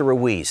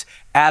Acosta-Ruiz,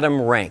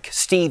 Adam Rank,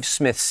 Steve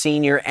Smith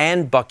Sr.,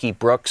 and Bucky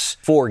Brooks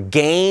for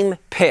game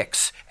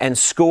picks and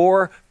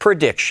score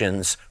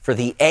predictions for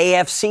the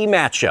AFC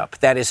matchup.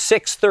 That is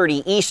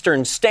 6:30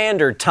 Eastern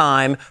Standard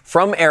Time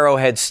from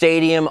Arrowhead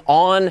Stadium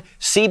on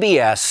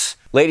CBS.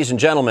 Ladies and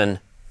gentlemen,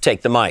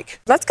 take the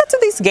mic. Let's get to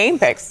these game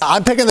picks.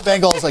 I'm picking the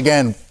Bengals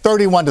again,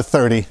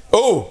 31-30.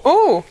 Ooh.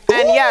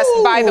 And yes,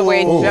 by the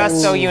way,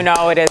 just so you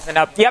know, it is an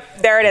up.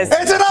 Yep, there it is.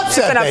 It's an upset,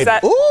 It's an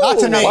upset. baby. Not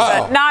to me.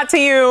 Wow. Not to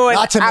you.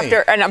 Not to me.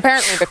 And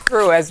apparently the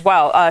crew as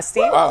well.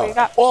 Steve, what do you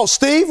got? Well,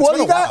 Steve, what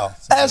do you got?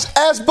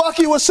 As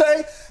Bucky would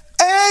say,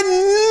 and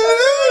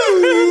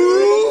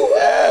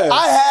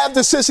I have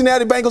the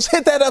Cincinnati Bengals.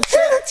 Hit that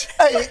upset.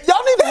 Hey,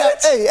 y'all need to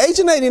have. Hey,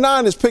 Agent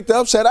 89 has picked the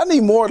upset. I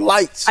need more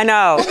lights. I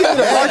know.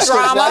 More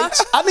drama.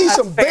 Lights. I need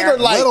some bigger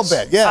lights. A little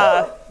bit,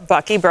 yeah.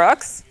 Bucky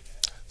Brooks.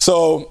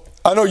 So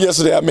I know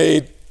yesterday I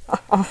made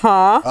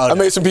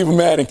some people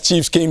mad in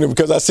Chiefs Kingdom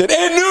because I said,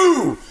 and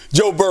new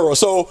Joe Burrow.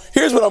 So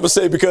here's what I'm going to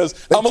say because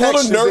I'm a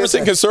little nervous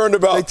and concerned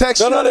about. They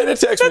text you? No, they didn't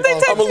text me.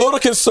 I'm a little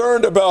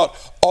concerned about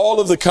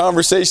all of the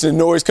conversation and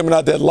noise coming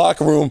out that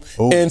locker room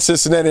in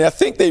Cincinnati. I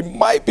think they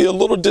might be a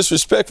little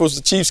disrespectful to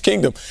the Chiefs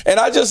Kingdom. And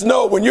I just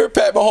know when you're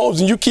Pat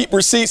Mahomes and you keep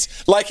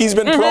receipts like he's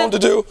been prone to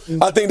do,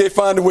 I think they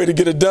find a way to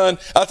get it done.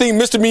 I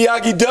think Mr.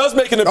 Miyagi does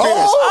make an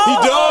appearance. He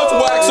does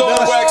wax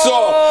on, wax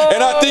off.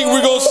 And I think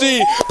we're going to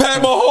see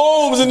Pat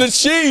Mahomes and the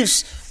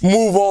Chiefs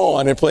move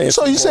on and play.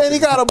 So you saying he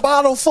got a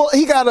bottle full,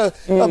 he got a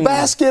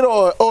basket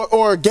or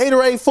a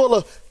Gatorade full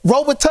of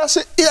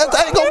Robitussin? Yeah,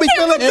 that ain't going to be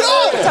feeling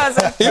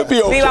good. He'll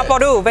be okay.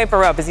 Vivaporu, Vapor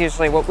Rub is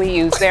usually what we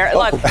use there.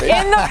 Look,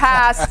 in the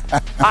past,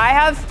 I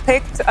have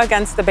picked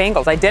against the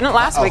Bengals. I didn't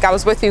last week. I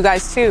was with you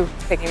guys, too,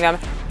 picking them.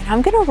 And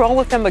I'm going to roll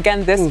with them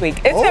again this week.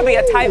 It's going to be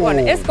a tight one.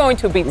 It's going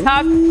to be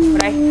tough,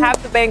 but I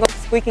have the Bengals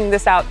squeaking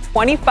this out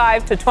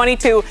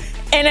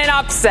 25-22 in an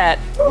upset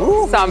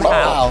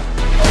somehow. Wow.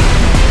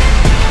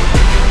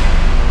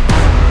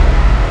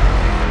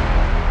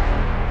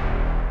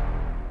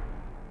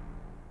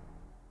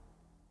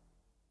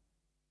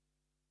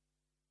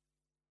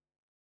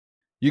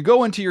 You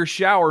go into your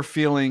shower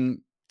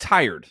feeling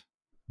tired,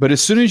 but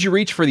as soon as you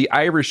reach for the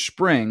Irish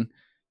Spring,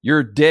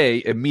 your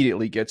day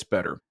immediately gets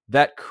better.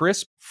 That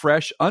crisp,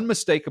 fresh,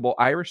 unmistakable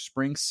Irish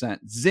Spring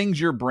scent zings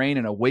your brain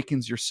and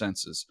awakens your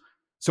senses.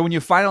 So when you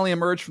finally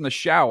emerge from the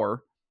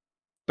shower,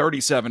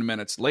 37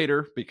 minutes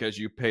later, because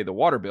you pay the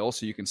water bill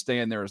so you can stay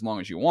in there as long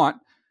as you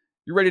want,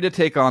 you're ready to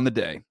take on the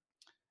day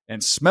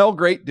and smell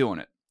great doing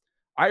it.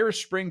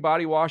 Irish Spring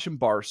Body Wash and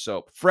Bar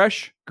Soap.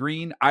 Fresh,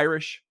 green,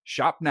 Irish.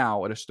 Shop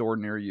now at a store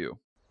near you.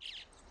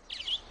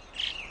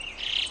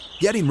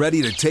 Getting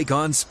ready to take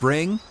on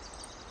spring?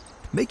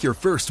 Make your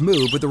first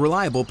move with the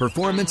reliable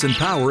performance and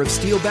power of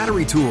Steel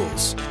battery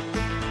tools.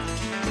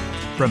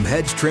 From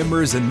hedge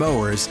trimmers and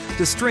mowers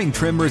to string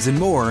trimmers and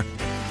more,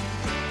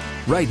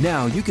 right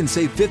now you can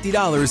save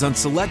 $50 on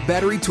select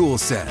battery tool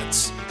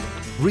sets.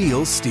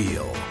 Real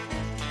Steel.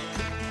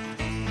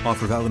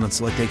 Offer valid on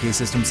select AK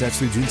system sets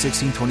through June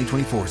 16,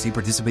 2024. See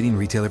participating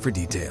retailer for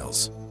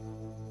details.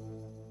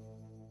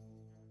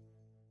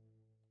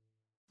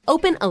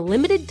 Open a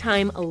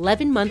limited-time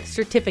 11-month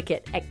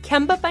certificate at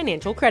Kemba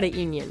Financial Credit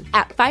Union.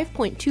 At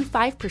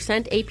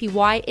 5.25%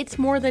 APY, it's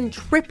more than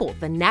triple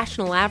the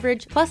national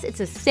average, plus it's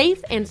a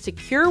safe and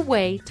secure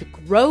way to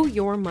grow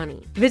your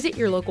money. Visit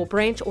your local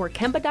branch or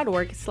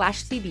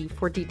kemba.org/cb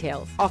for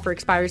details. Offer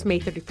expires May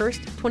 31st,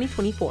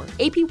 2024.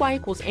 APY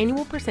equals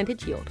annual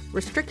percentage yield.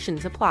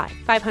 Restrictions apply.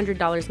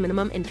 $500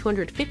 minimum and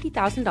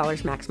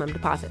 $250,000 maximum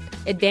deposit.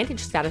 Advantage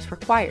status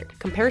required.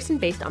 Comparison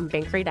based on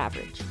bank rate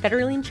average.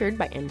 Federally insured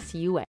by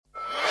NCUA.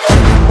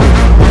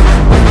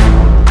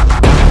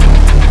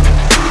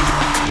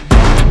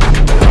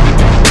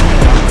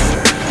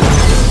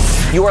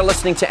 You are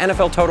listening to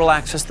NFL Total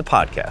Access, the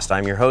podcast.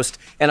 I'm your host,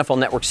 NFL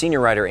Network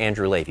senior writer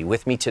Andrew Levy.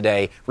 With me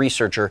today,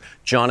 researcher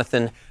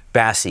Jonathan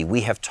Bassie,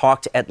 we have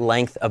talked at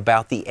length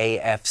about the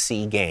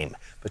AFC game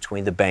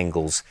between the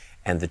Bengals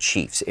and the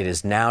Chiefs. It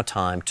is now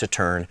time to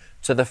turn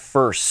to the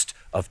first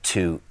of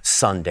two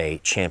Sunday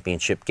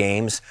championship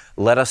games.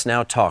 Let us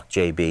now talk,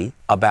 JB,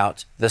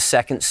 about the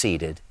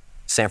second-seeded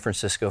San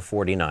Francisco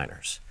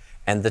 49ers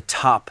and the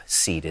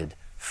top-seeded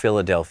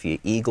Philadelphia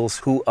Eagles,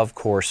 who, of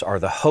course, are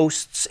the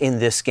hosts in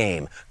this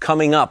game.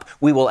 Coming up,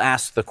 we will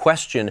ask the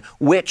question,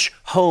 which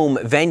home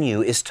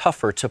venue is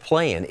tougher to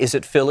play in? Is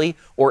it Philly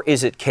or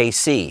is it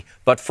KC?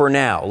 But for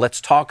now,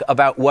 let's talk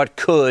about what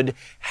could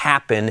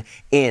happen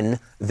in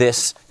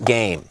this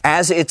game.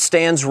 As it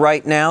stands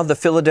right now, the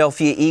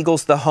Philadelphia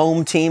Eagles, the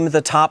home team,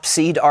 the top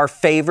seed, are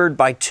favored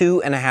by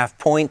 2.5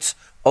 points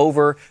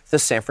over the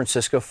San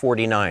Francisco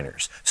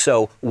 49ers.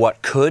 So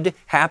what could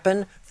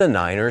happen? The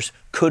Niners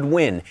could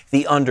win.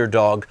 The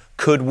underdog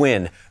could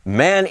win.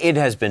 Man, it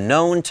has been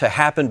known to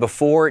happen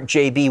before.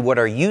 JB, what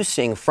are you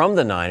seeing from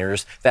the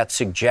Niners that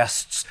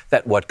suggests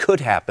that what could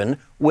happen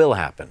will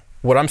happen?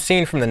 What I'm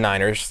seeing from the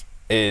Niners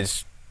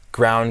is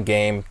ground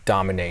game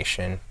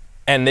domination,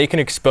 and they can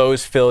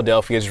expose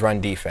Philadelphia's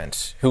run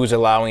defense, who is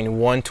allowing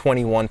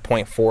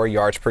 121.4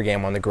 yards per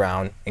game on the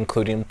ground,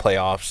 including the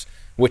playoffs,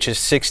 which is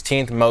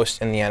 16th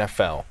most in the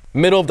NFL.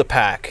 Middle of the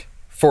pack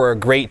for a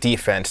great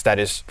defense that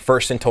is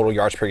first in total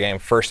yards per game,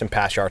 first in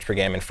pass yards per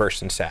game, and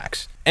first in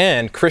sacks.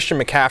 And Christian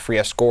McCaffrey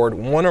has scored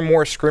one or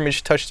more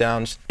scrimmage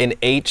touchdowns in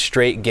 8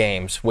 straight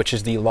games, which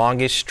is the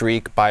longest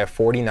streak by a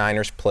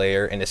 49ers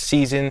player in a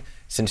season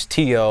since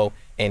T.O.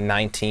 in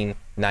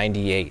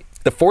 1998.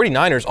 The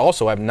 49ers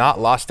also have not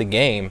lost a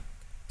game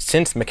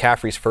since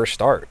McCaffrey's first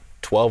start.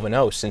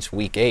 12-0 since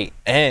week 8.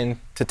 And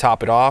to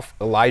top it off,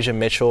 Elijah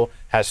Mitchell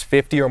has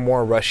 50 or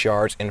more rush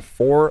yards in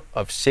 4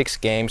 of 6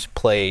 games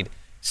played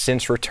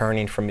since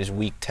returning from his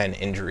week 10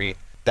 injury.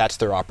 That's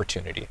their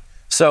opportunity.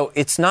 So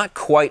it's not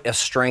quite a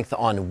strength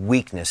on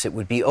weakness. It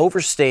would be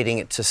overstating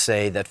it to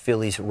say that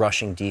Philly's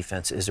rushing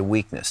defense is a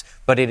weakness,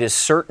 but it is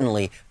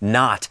certainly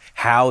not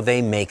how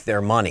they make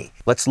their money.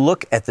 Let's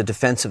look at the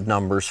defensive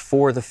numbers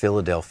for the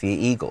Philadelphia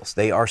Eagles.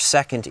 They are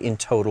second in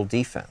total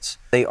defense.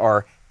 They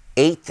are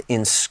 8th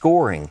in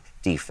scoring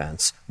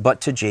defense, but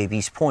to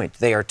JB's point,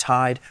 they are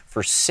tied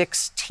for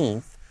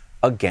 16th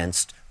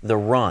against the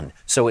run.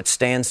 So it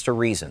stands to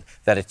reason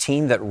that a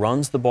team that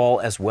runs the ball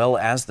as well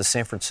as the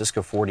San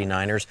Francisco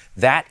 49ers,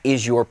 that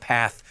is your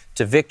path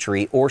to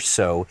victory, or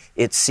so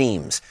it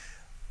seems.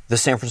 The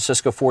San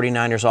Francisco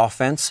 49ers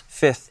offense,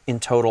 5th in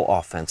total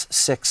offense,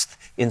 6th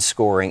in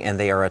scoring, and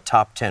they are a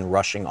top 10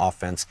 rushing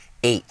offense,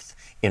 8th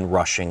in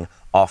rushing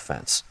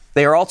offense.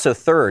 They are also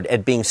 3rd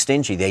at being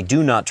stingy. They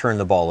do not turn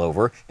the ball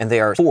over, and they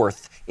are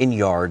 4th in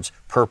yards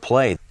per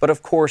play. But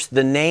of course,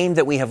 the name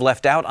that we have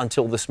left out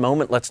until this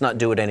moment, let's not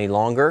do it any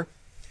longer,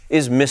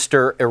 is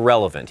Mr.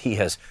 Irrelevant. He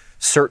has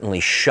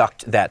certainly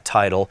shucked that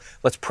title.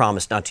 Let's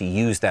promise not to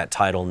use that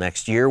title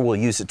next year. We'll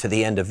use it to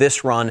the end of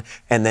this run,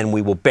 and then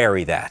we will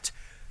bury that.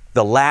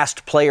 The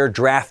last player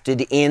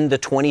drafted in the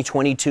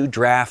 2022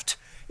 draft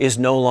is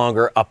no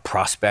longer a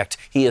prospect.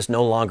 He is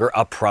no longer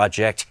a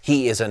project.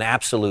 He is an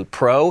absolute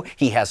pro.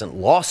 He hasn't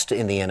lost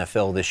in the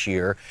NFL this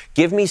year.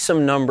 Give me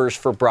some numbers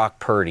for Brock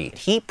Purdy.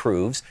 He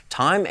proves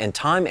time and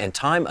time and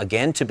time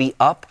again to be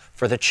up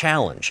for the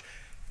challenge.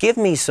 Give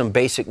me some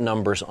basic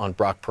numbers on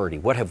Brock Purdy.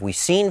 What have we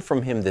seen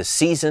from him this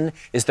season?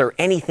 Is there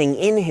anything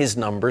in his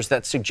numbers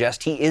that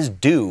suggest he is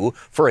due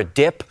for a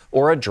dip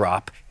or a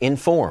drop in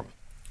form?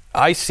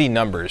 I see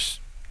numbers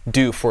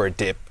due for a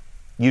dip.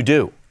 You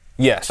do?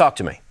 Yes. Talk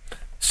to me.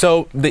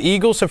 So the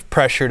Eagles have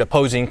pressured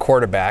opposing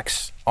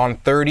quarterbacks on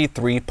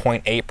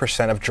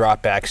 33.8% of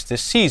dropbacks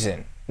this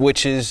season,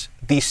 which is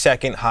the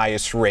second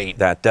highest rate.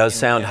 That does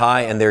sound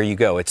high, and there you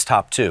go. It's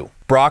top 2.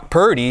 Brock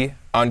Purdy,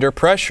 under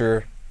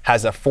pressure,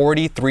 has a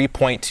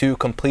 43.2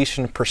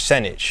 completion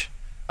percentage,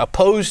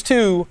 opposed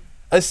to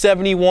a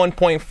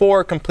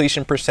 71.4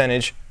 completion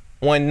percentage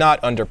when not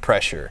under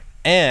pressure.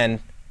 And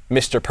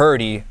Mr.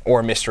 Purdy,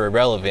 or Mr.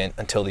 Irrelevant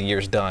until the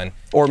year's done,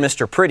 or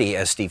Mr. Pretty,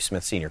 as Steve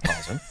Smith Sr.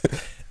 calls him,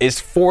 is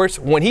forced,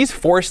 when he's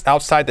forced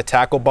outside the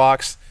tackle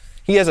box,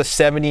 he has a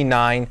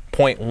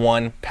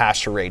 79.1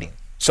 passer rating.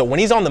 So when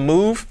he's on the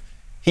move,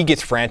 he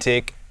gets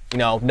frantic,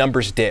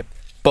 numbers dip.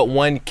 But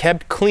when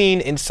kept clean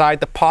inside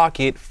the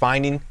pocket,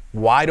 finding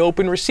wide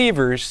open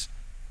receivers,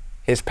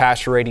 his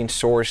passer rating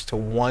soars to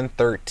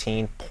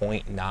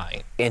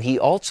 113.9. And he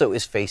also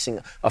is facing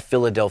a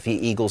Philadelphia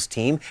Eagles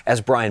team,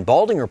 as Brian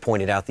Baldinger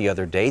pointed out the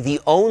other day, the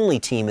only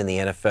team in the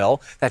NFL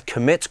that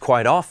commits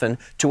quite often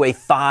to a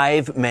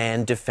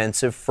 5-man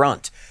defensive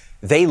front.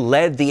 They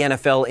led the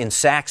NFL in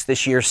sacks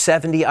this year.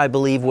 70, I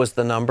believe, was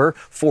the number,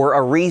 for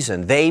a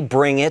reason. They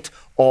bring it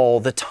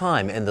all the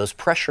time. And those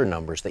pressure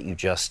numbers that you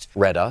just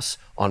read us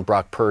on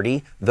Brock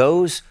Purdy,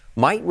 those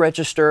might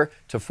register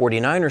to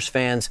 49ers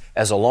fans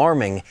as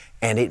alarming,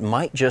 and it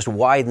might just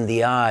widen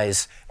the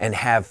eyes and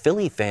have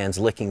Philly fans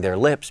licking their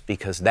lips,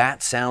 because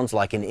that sounds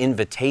like an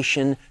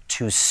invitation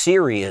to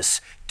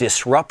serious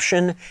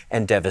disruption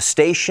and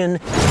devastation.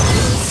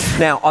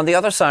 Now, on the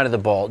other side of the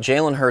ball,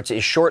 Jalen Hurts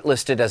is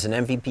shortlisted as an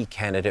MVP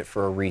candidate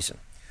for a reason.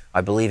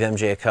 I believe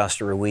MJ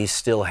Acosta-Ruiz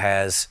still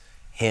has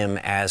him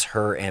as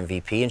her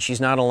MVP, and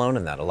she's not alone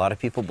in that. A lot of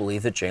people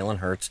believe that Jalen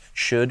Hurts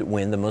should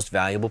win the Most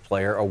Valuable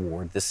Player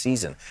award this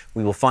season.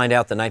 We will find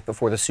out the night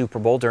before the Super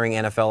Bowl during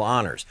NFL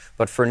Honors.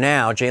 But for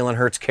now, Jalen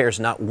Hurts cares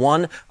not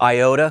one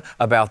iota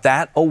about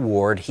that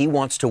award. He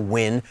wants to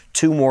win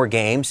 2 more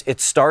games.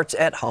 It starts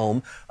at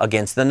home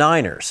against the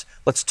Niners.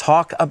 Let's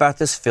talk about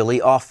this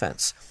Philly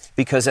offense.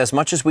 Because as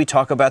much as we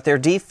talk about their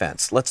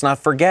defense, let's not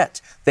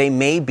forget,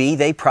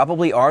 they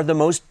probably are the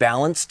most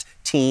balanced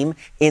team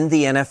in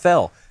the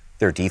NFL.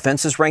 Their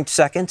defense is ranked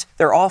 2nd.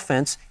 Their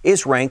offense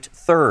is ranked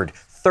 3rd.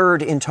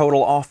 3rd in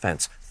total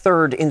offense,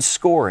 3rd in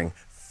scoring,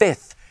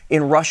 5th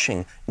in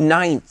rushing,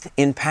 9th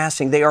in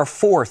passing. They are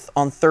 4th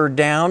on 3rd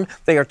down.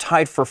 They are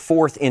tied for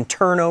 4th in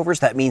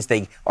turnovers. That means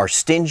they are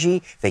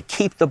stingy. They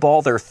keep the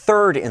ball. They're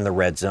 3rd in the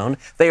red zone.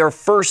 They are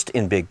 1st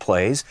in big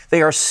plays.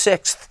 They are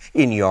 6th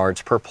in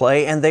yards per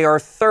play, and they are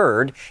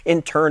 3rd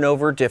in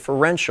turnover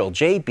differential.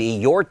 JB,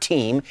 your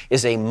team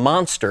is a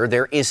monster.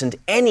 There isn't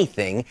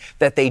anything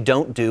that they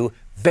don't do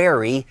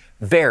very,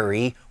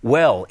 very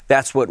well.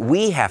 That's what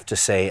we have to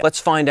say. Let's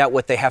find out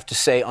what they have to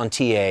say on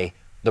TA,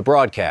 the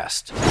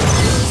broadcast.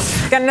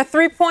 Getting a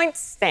 3-point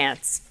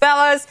stance.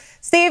 Fellas,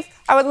 Steve,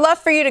 I would love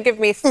for you to give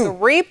me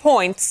 3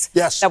 points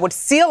that would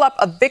seal up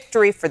a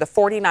victory for the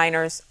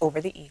 49ers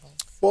over the Eagles.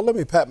 Well, let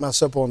me pat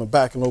myself on the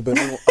back a little bit.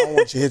 I don't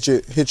want you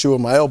to hit you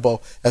with my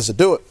elbow as I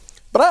do it.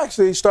 But I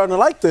actually starting to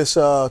like this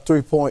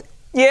 3-point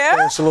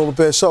stance a little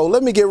bit. So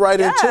let me get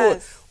right into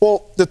it.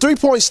 Well, the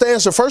 3-point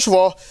stance, first of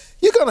all,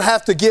 you're going to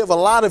have to give a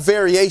lot of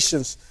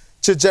variations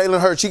to Jalen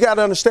Hurts. You got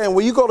to understand,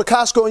 when you go to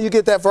Costco and you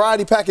get that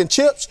variety pack of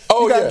chips,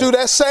 you got to do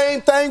that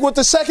same thing with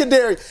the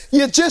secondary.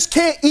 You just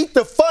can't eat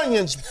the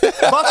Funyuns,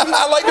 Bucky.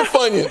 I like the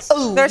Funyuns.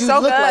 Ooh, they're so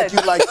look good. Like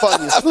you like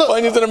Funyuns. Look.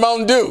 Funyuns and a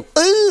Mountain Dew.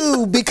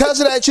 Ooh, because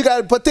of that, you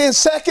got it. But then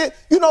second,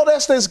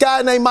 that's this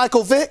guy named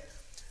Michael Vick.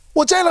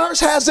 Well, Jalen Hurts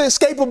has the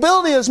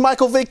escapability as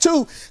Michael Vick,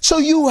 too. So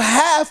you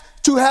have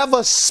to have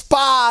a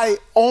spy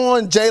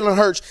on Jalen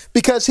Hurts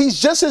because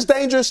he's just as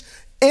dangerous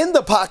in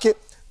the pocket,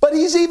 but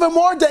he's even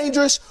more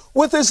dangerous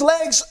with his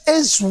legs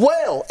as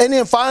well. And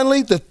then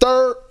finally, the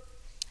third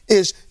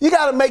is you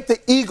got to make the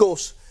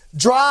Eagles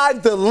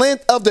drive the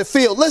length of the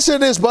field. Listen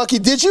to this, Bucky.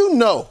 Did you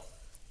know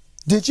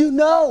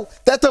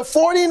that the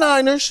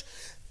 49ers,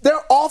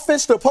 their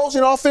offense, the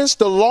opposing offense,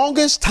 the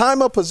longest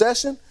time of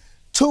possession,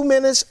 2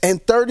 minutes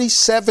and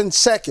 37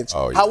 seconds.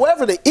 Oh, yeah.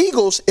 However, the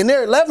Eagles, in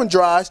their 11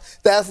 drives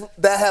that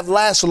have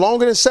lasted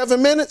longer than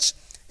 7 minutes,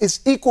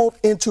 is equaled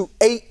into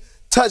 8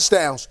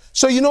 touchdowns.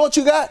 So you know what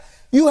you got?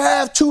 You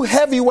have 2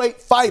 heavyweight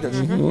fighters.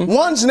 Mm-hmm.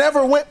 One's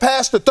never went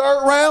past the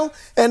 3rd round,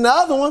 and the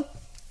other one,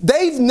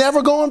 they've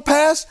never gone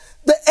past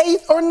the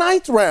 8th or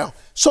 9th round.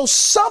 So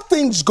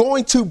something's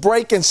going to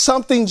break and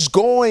something's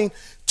going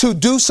to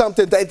do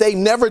something that they've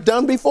never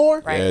done before.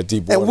 Right. Yeah,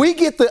 deep water. And we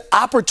get the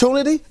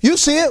opportunity. You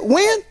see it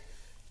when?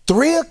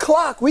 3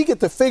 o'clock, we get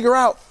to figure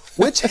out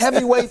which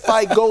heavyweight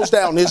fight goes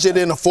down. Is it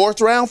in the 4th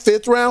round,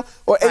 5th round,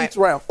 or 8th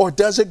round? Or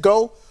does it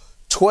go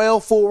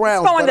 12 full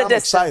rounds? It's going the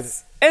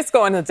distance. It's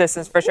going the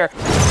distance for sure.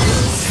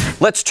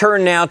 Let's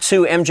turn now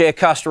to MJ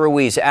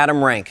Acosta-Ruiz,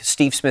 Adam Rank,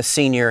 Steve Smith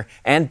Sr.,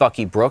 and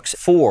Bucky Brooks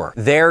for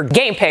their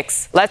game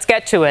picks. Let's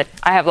get to it.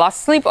 I have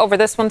lost sleep over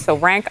this one, so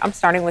Rank, I'm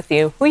starting with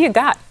you. Who you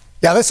got?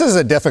 Yeah, this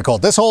is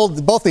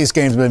both these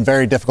games have been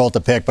very difficult to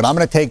pick, but I'm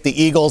going to take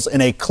the Eagles in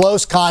a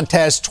close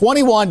contest,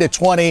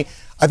 21-20.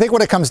 I think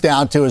what it comes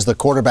down to is the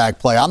quarterback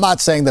play. I'm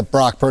not saying that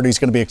Brock Purdy's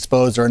going to be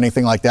exposed or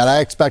anything like that. I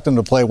expect him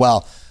to play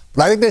well.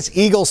 But I think this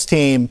Eagles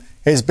team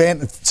has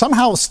been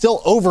somehow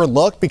still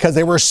overlooked because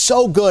they were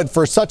so good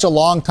for such a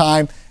long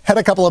time. Had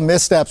a couple of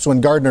missteps when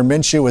Gardner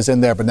Minshew was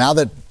in there, but now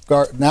that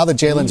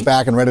Jalen's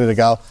back and ready to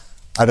go,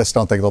 I just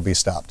don't think they'll be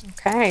stopped.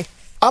 Okay.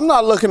 I'm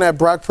not looking at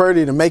Brock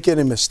Purdy to make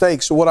any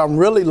mistakes. What I'm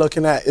really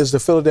looking at is the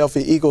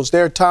Philadelphia Eagles.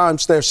 There are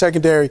times their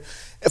secondary,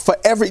 for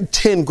every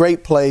 10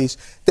 great plays,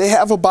 they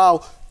have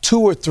about 2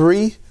 or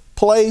 3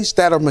 plays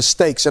that are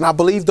mistakes. And I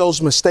believe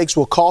those mistakes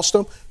will cost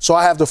them. So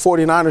I have the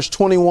 49ers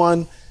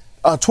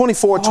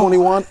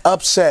 24-21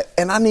 upset.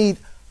 And I need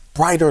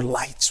brighter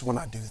lights when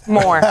I do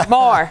that.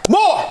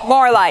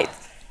 More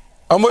lights.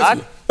 I'm with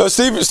you.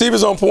 Steve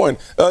is on point.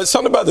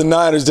 Something about the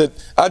Niners that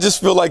I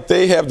just feel like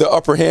they have the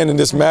upper hand in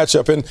this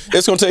matchup. And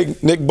it's going to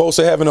take Nick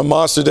Bosa having a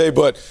monster day,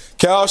 but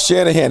Kyle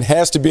Shanahan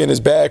has to be in his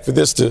bag for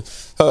this to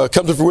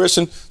come to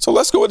fruition. So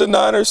let's go with the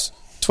Niners,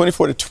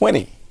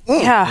 24-20.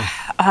 Yeah.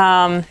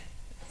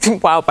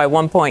 Wow, by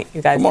 1 point,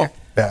 you guys. Come on.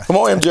 Yeah. Come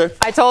on, MJ.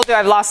 I told you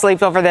I've lost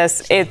sleep over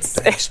this.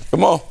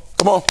 Come on.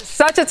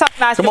 Such a tough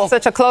matchup,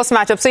 such a close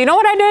matchup. So you know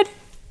what I did?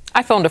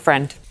 I phoned a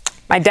friend.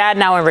 My dad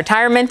now in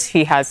retirement.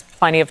 He has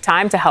plenty of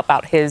time to help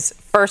out his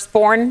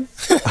firstborn,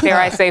 dare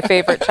I say,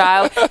 favorite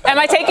child. Am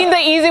I taking the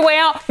easy way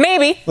out?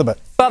 Maybe. A little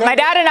bit. But my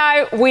dad and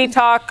I, we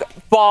talk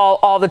ball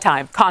all the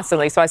time,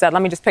 constantly. So I said,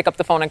 let me just pick up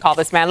the phone and call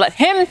this man. Let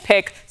him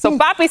pick. So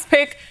Papi's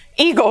pick,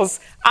 Eagles.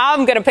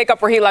 I'm going to pick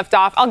up where he left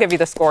off. I'll give you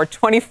the score,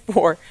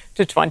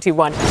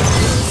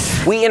 24-21.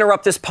 We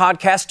interrupt this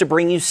podcast to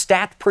bring you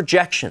stat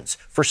projections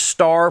for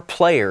star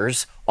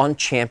players on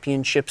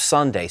Championship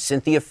Sunday.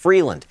 Cynthia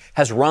Freeland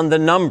has run the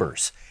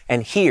numbers,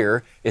 and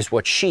here is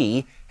what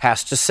she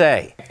has to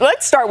say.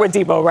 Let's start with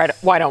Debo, right?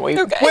 Why don't we?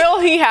 Okay. Will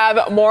he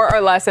have more or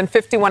less than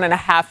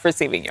 51.5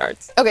 receiving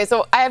yards? Okay,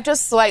 so I have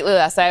just slightly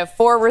less. I have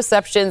 4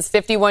 receptions,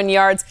 51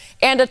 yards,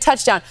 and a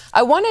touchdown.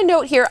 I want to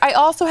note here, I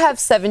also have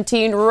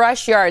 17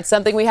 rush yards,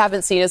 something we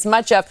haven't seen as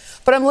much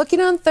of. But I'm looking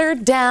on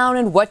third down,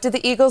 and what do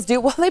the Eagles do?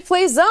 Well, they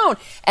play zone.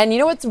 And you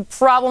know what's a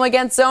problem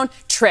against zone?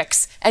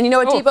 Tricks. And you know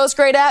what Debo's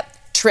great at?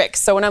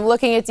 Tricks. So when I'm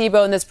looking at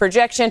Debo in this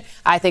projection,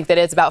 I think that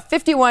it's about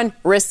 51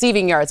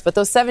 receiving yards. But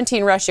those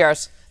 17 rush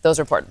yards, those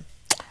are important.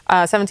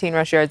 17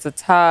 rush yards, a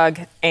tug,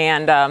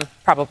 and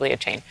probably a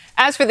chain.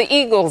 As for the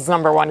Eagles'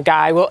 number one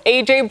guy, will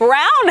A.J.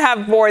 Brown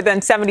have more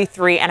than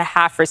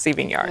 73.5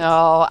 receiving yards?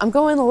 No, I'm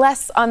going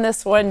less on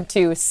this one,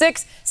 too.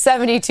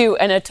 672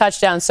 and a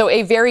touchdown. So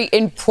a very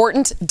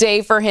important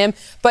day for him,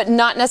 but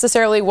not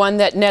necessarily one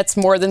that nets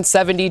more than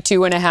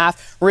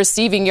 72.5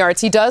 receiving yards.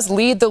 He does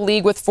lead the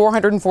league with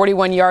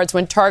 441 yards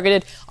when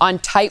targeted on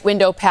tight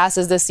window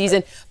passes this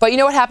season. But you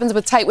know what happens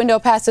with tight window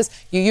passes?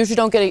 You usually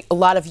don't get a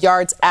lot of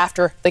yards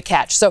after the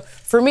catch. So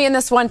for me in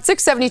this one,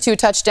 672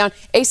 touchdown,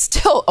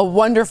 still a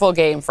wonderful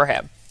game for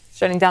him.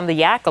 Shutting down the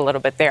yak a little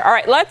bit there. All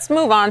right, let's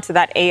move on to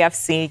that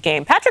AFC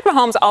game. Patrick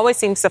Mahomes always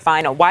seems to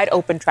find a wide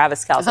open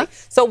Travis Kelce.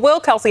 So will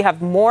Kelce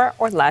have more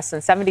or less than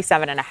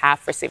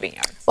 77.5 receiving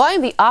yards? Well, I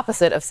am the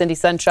opposite of Cindy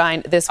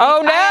Sunshine this week.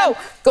 Oh, no!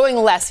 Going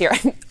less here.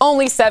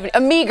 Only a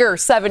meager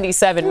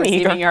 77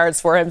 receiving yards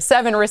for him.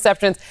 7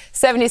 receptions,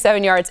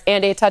 77 yards,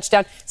 and a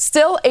touchdown.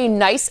 Still a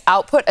nice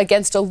output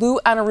against a Lou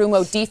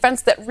Anarumo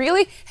defense that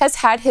really has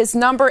had his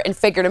number and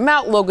figured him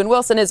out. Logan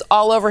Wilson is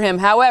all over him.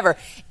 However,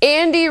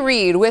 Andy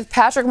Reid with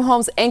Patrick Mahomes'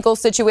 ankle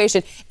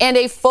situation and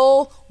a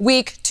full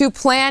week to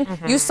plan.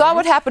 You saw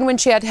what happened when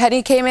Chad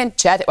Henne came in.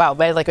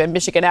 Like a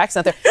Michigan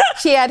accent there.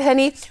 Chad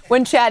Henne,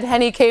 when Chad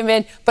Henne came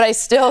in. But I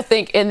still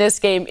think in this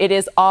game, it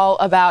is all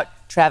about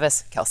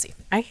Travis Kelce.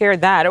 I hear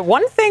that.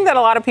 One thing that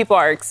a lot of people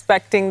are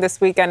expecting this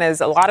weekend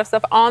is a lot of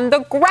stuff on the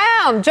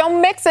ground. Joe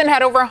Mixon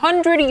had over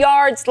 100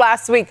 yards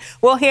last week.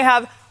 Will he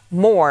have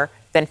more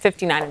than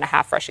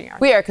 59.5 rushing yards?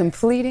 We are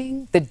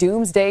completing the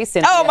doomsday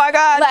Cynthia. Oh, my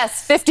God.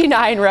 Less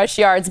 59 rush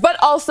yards, but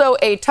also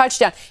a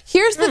touchdown.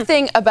 Here's the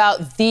thing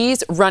about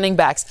these running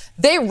backs.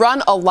 They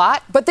run a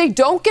lot, but they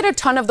don't get a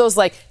ton of those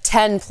like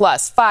 10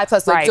 plus, 5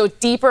 plus, like those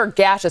deeper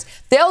gashes.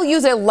 They'll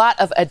use a lot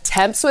of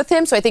attempts with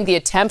him, so I think the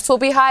attempts will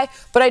be high,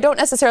 but I don't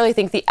necessarily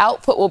think the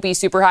output will be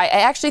super high.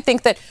 I actually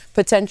think that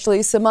potentially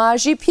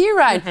Samaje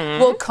Perine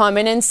will come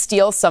in and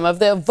steal some of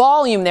the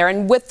volume there.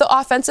 And with the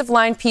offensive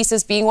line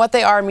pieces being what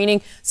they are,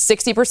 meaning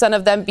 60%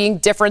 of them being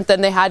different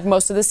than they had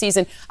most of the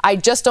season, I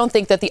just don't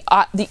think that the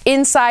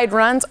inside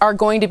runs are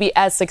going to be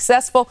as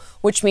successful,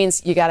 which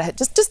means you got to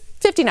just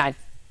 59.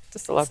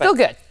 Just a little bit. Still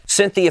good.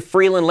 Cynthia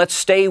Freeland, let's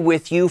stay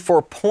with you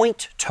for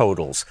point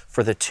totals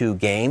for the 2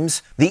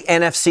 games. The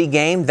NFC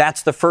game,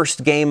 that's the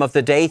first game of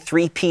the day,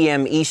 3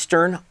 p.m.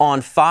 Eastern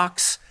on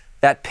Fox.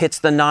 That pits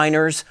the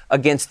Niners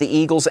against the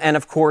Eagles and,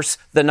 of course,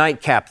 the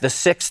nightcap, the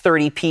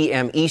 6:30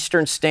 p.m.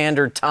 Eastern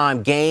Standard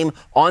Time game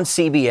on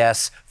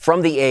CBS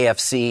from the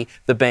AFC,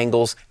 the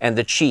Bengals and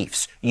the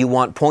Chiefs. You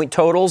want point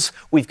totals?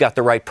 We've got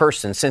the right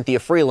person. Cynthia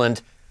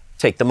Freeland,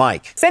 take the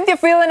mic. Cynthia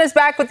Freeland is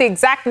back with the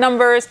exact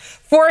numbers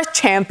for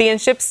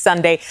Championship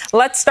Sunday.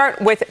 Let's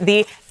start with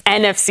the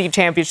NFC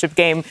Championship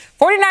game.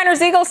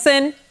 49ers Eagles,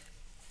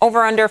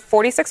 over under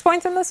 46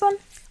 points in this one?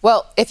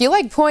 Well, if you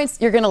like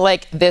points, you're going to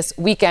like this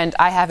weekend.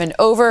 I have an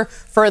over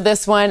for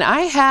this one.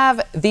 I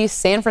have the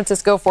San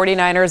Francisco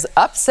 49ers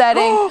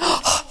upsetting.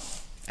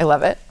 I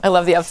love it. I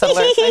love the upset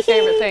alert. It's my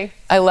favorite thing.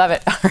 I love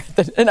it.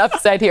 An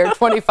upset here,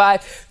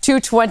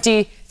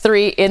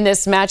 25-23 in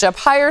this matchup.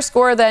 Higher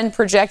score than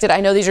projected. I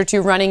know these are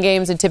 2 running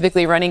games, and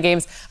typically running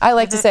games, I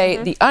like to say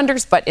the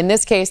unders, but in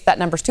this case, that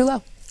number's too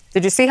low.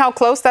 Did you see how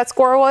close that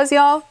score was,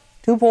 y'all?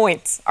 2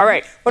 points. All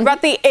right. What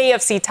about the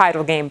AFC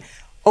title game?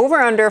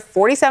 Over under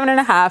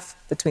 47.5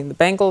 between the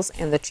Bengals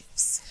and the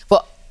Chiefs.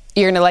 Well,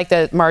 you're going to like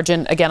the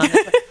margin again on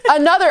this one.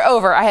 Another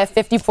over. I have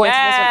 50 points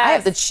in this one. I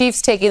have the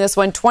Chiefs taking this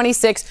one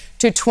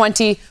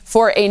 26-20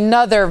 for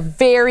another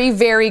very,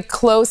 very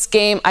close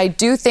game. I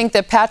do think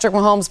that Patrick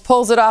Mahomes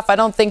pulls it off. I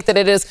don't think that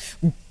it is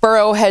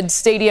Burrowhead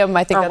Stadium.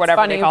 I think or that's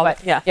whatever funny. They call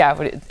it. Yeah.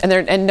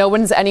 And no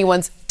one's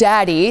anyone's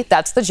daddy.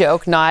 That's the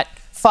joke, not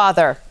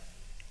father.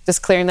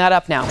 Just clearing that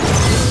up now.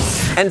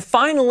 And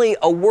finally,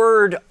 a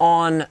word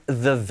on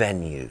the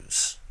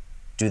venues.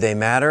 Do they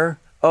matter?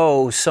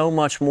 Oh, so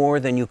much more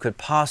than you could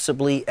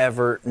possibly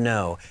ever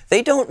know.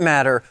 They don't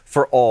matter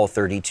for all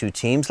 32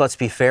 teams, let's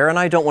be fair, and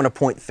I don't want to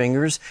point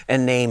fingers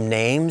and name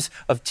names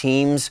of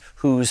teams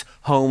whose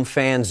home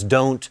fans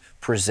don't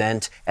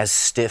present as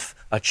stiff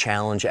a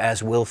challenge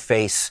as will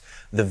face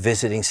the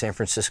visiting San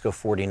Francisco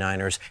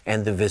 49ers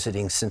and the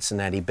visiting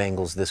Cincinnati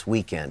Bengals this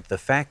weekend. The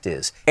fact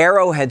is,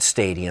 Arrowhead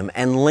Stadium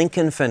and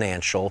Lincoln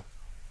Financial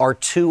are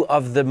 2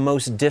 of the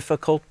most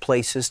difficult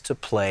places to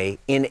play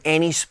in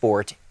any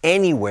sport,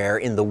 anywhere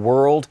in the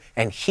world,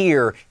 and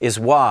here is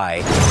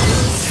why.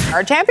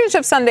 Our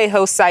Championship Sunday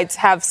host sites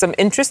have some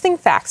interesting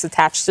facts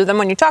attached to them.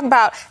 When you talk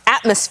about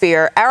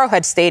atmosphere,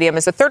 Arrowhead Stadium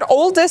is the third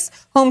oldest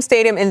home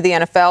stadium in the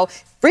NFL.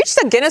 Reached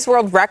the Guinness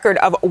World Record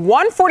of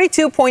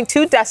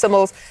 142.2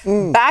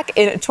 decibels back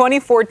in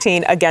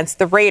 2014 against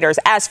the Raiders.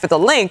 As for the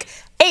Link,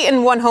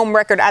 8-1 home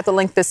record at the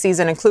Link this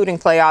season, including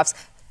playoffs.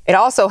 It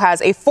also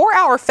has a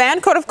 4-hour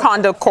fan code of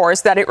conduct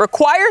course that it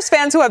requires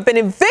fans who have been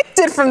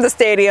evicted from the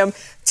stadium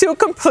to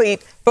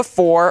complete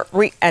before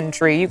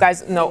re-entry. You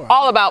guys know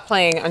all about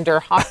playing under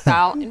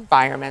hostile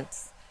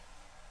environments.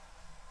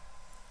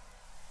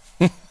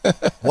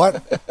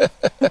 What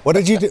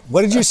did you do?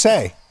 What did you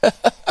say?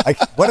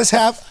 What is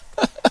happening?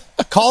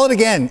 Call it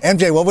again.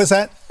 MJ, what was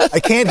that? I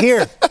can't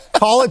hear.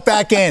 Call it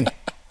back in.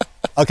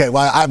 Okay,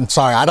 well, I'm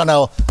sorry. I don't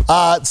know.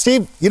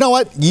 Steve, you know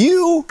what?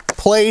 You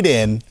played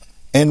in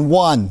and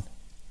won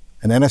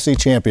an NFC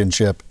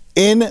championship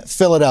in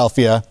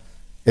Philadelphia.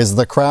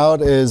 The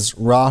crowd is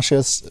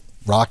raucous?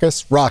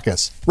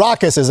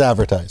 Raucous is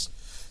advertised.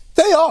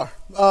 They are.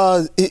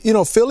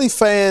 Philly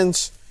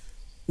fans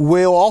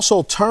will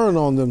also turn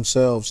on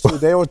themselves, too.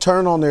 They will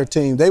turn on their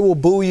team. They will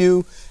boo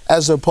you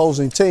as the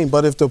opposing team.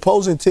 But if the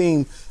opposing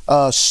team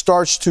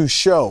starts to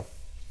show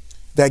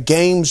that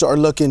games are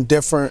looking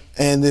different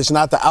and it's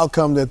not the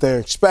outcome that they're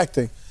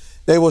expecting,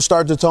 they will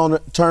start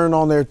to turn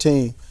on their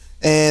team.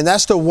 And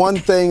that's the one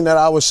thing that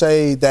I would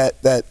say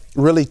that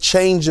really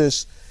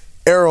changes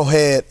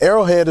Arrowhead.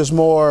 Arrowhead is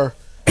more,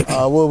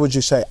 what would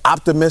you say,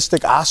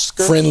 optimistic,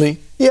 Oscar? Friendly.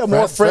 Yeah,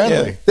 more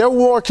friendly. They're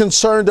more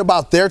concerned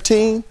about their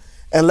team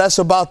and less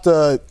about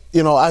I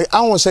don't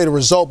want to say the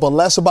result, but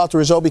less about the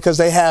result because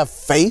they have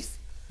faith.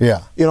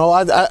 Yeah.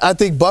 I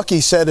think Bucky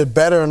said it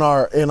better in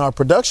our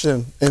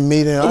production in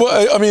meeting.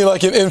 Well, I mean,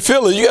 like in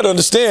Philly, you got to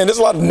understand there's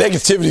a lot of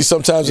negativity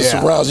sometimes that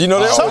surrounds. They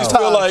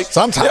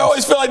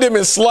always feel like they've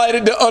been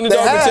slighted, the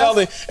underdog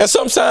mentality, and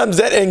sometimes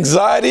that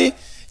anxiety,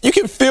 you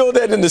can feel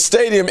that in the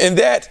stadium, and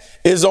that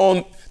is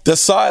on the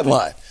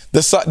sideline.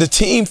 The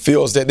team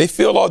feels that. They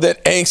feel all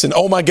that angst and,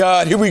 oh, my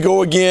God, here we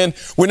go again.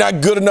 We're not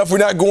good enough. We're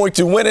not going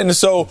to win it. And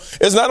so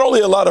it's not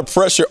only a lot of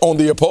pressure on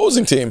the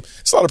opposing team,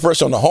 it's a lot of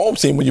pressure on the home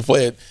team when you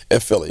play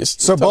at Philly.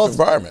 It's a tough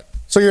environment.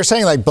 So you're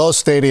saying like both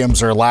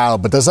stadiums are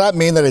loud, but does that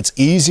mean that it's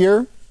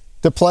easier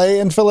to play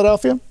in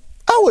Philadelphia?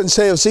 I wouldn't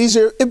say it's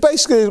easier. It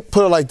basically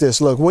put it like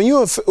this. Look, when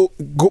you're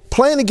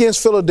playing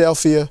against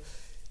Philadelphia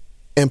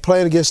and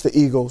playing against the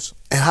Eagles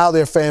and how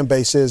their fan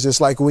base is, it's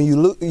like when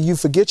you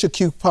forget your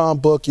coupon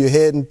book, you're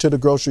heading to the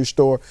grocery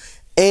store,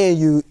 and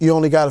you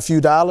only got a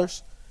few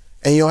dollars,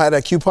 and you don't have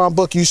that coupon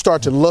book, you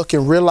start to look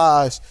and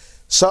realize,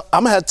 I'm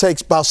going to have to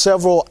take about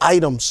several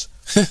items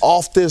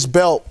off this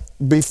belt.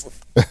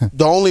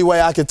 The only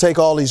way I can take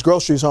all these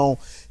groceries home.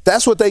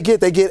 That's what they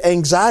get. They get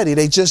anxiety.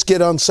 They just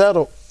get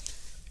unsettled.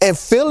 And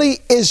Philly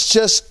is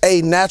just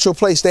a natural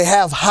place. They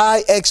have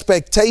high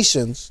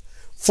expectations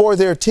for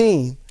their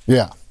team.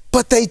 Yeah.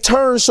 But they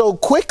turn so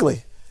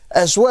quickly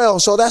as well.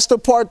 So that's the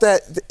part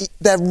that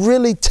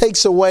really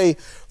takes away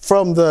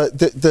from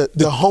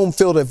the home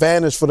field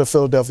advantage for the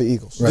Philadelphia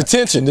Eagles. Right.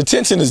 The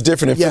tension is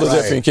different in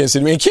Philadelphia and Kansas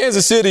City. I mean, in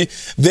Kansas City,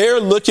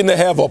 they're looking to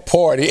have a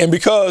party. And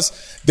because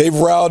they've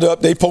riled up,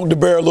 they poked the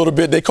bear a little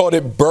bit, they called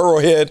it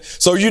Burrowhead.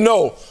 So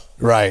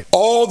right.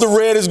 All the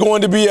red is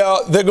going to be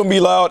out. They're going to be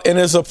loud. And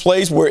it's a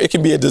place where it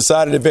can be a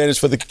decided advantage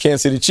for the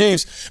Kansas City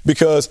Chiefs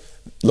because,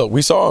 look,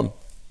 we saw them.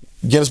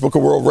 Guinness Book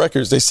of World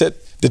Records, they set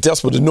the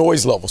decibel, the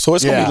noise level. So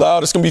it's going to be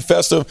loud, it's going to be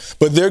festive,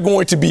 but they're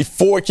going to be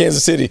for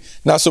Kansas City,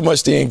 not so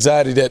much the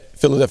anxiety that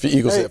Philadelphia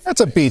Eagles have.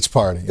 That's a beach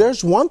party.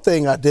 There's one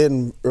thing I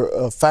didn't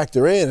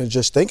factor in and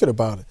just thinking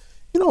about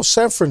it.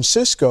 San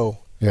Francisco,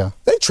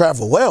 they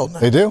travel well now.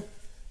 They do.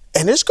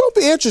 And it's going to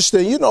be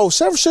interesting. San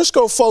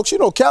Francisco folks,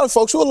 Cali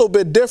folks, we're a little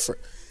bit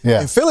different. Yeah.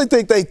 And Philly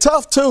think they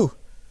tough, too.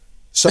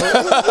 So,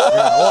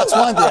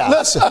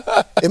 listen,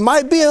 it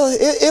might be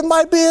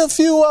a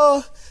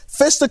few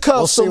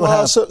fisticuffs,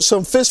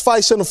 some fist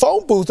fights in the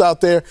phone booth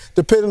out there,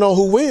 depending on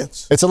who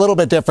wins. It's a little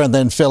bit different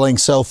than filling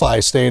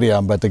SoFi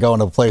Stadium, but to go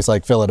into a place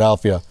like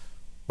Philadelphia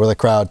where the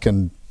crowd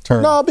can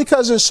turn. No,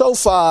 because in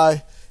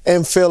SoFi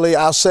and Philly,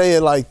 I'll say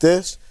it like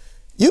this,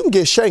 you can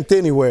get shanked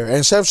anywhere.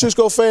 And San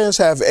Francisco fans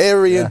have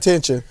every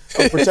intention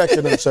of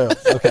protecting themselves.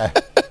 Okay,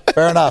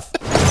 fair enough.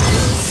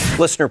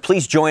 Listener,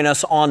 please join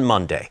us on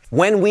Monday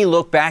when we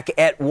look back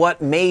at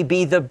what may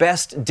be the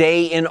best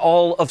day in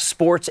all of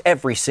sports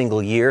every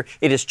single year.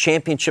 It is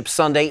Championship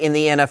Sunday in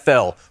the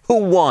NFL. Who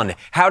won?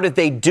 How did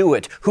they do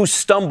it? Who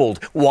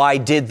stumbled? Why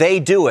did they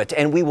do it?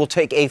 And we will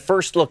take a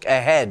first look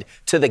ahead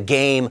to the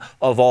game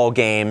of all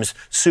games,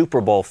 Super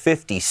Bowl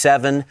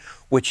 57,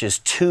 which is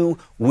 2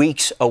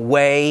 weeks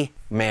away.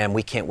 Man,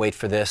 we can't wait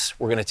for this.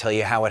 We're going to tell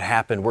you how it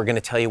happened. We're going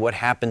to tell you what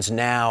happens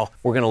now.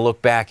 We're going to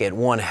look back at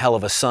one hell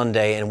of a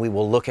Sunday, and we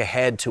will look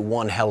ahead to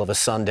one hell of a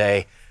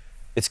Sunday.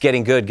 It's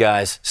getting good,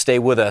 guys. Stay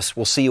with us.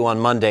 We'll see you on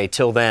Monday.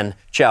 Till then,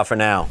 ciao for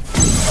now.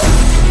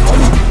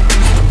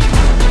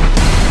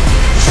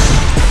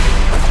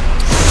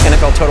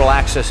 NFL Total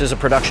Access is a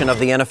production of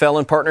the NFL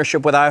in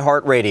partnership with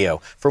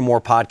iHeartRadio. For more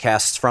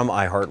podcasts from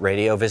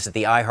iHeartRadio, visit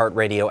the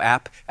iHeartRadio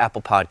app,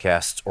 Apple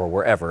Podcasts, or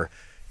wherever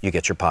you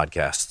get your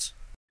podcasts.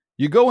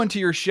 You go into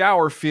your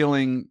shower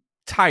feeling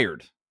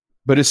tired,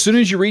 but as soon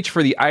as you reach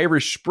for the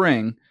Irish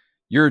Spring,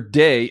 your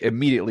day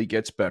immediately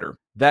gets better.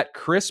 That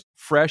crisp,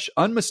 fresh,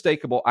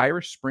 unmistakable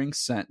Irish Spring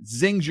scent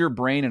zings your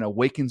brain and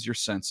awakens your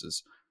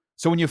senses.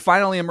 So when you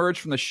finally emerge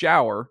from the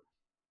shower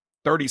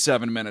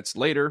 37 minutes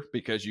later,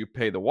 because you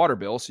pay the water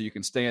bill so you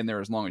can stay in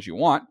there as long as you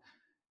want,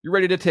 you're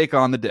ready to take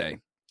on the day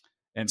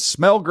and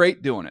smell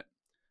great doing it.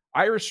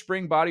 Irish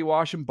Spring Body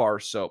Wash and Bar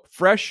Soap.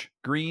 Fresh,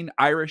 green,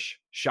 Irish.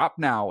 Shop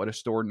now at a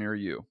store near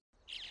you.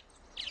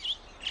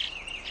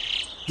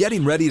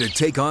 Getting ready to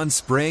take on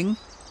spring?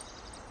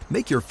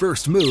 Make your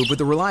first move with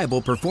the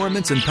reliable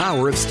performance and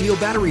power of Steel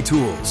battery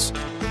tools.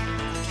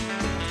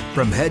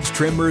 From hedge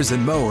trimmers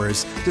and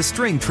mowers to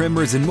string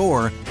trimmers and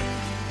more,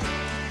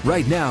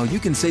 right now you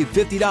can save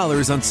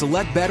 $50 on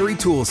select battery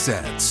tool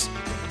sets.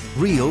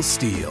 Real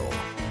Steel.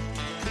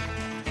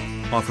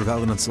 Offer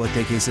valid on select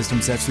AK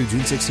system sets through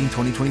June 16,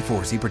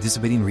 2024. See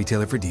participating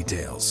retailer for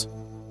details.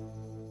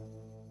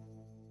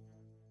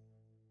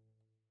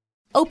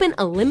 Open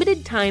a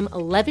limited-time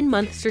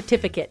 11-month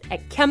certificate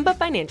at Kemba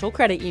Financial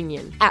Credit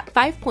Union. At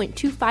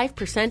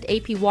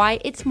 5.25%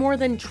 APY, it's more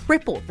than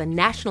triple the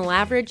national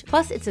average,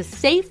 plus it's a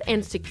safe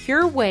and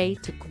secure way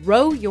to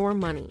grow your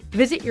money.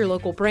 Visit your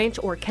local branch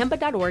or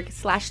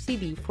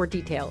kemba.org/cb for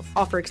details.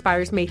 Offer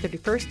expires May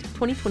 31st,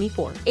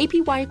 2024.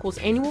 APY equals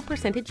annual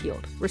percentage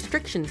yield.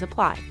 Restrictions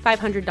apply.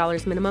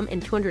 $500 minimum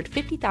and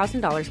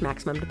 $250,000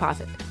 maximum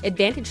deposit.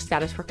 Advantage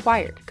status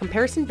required.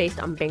 Comparison based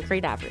on bank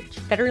rate average.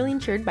 Federally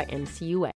insured by NCUA.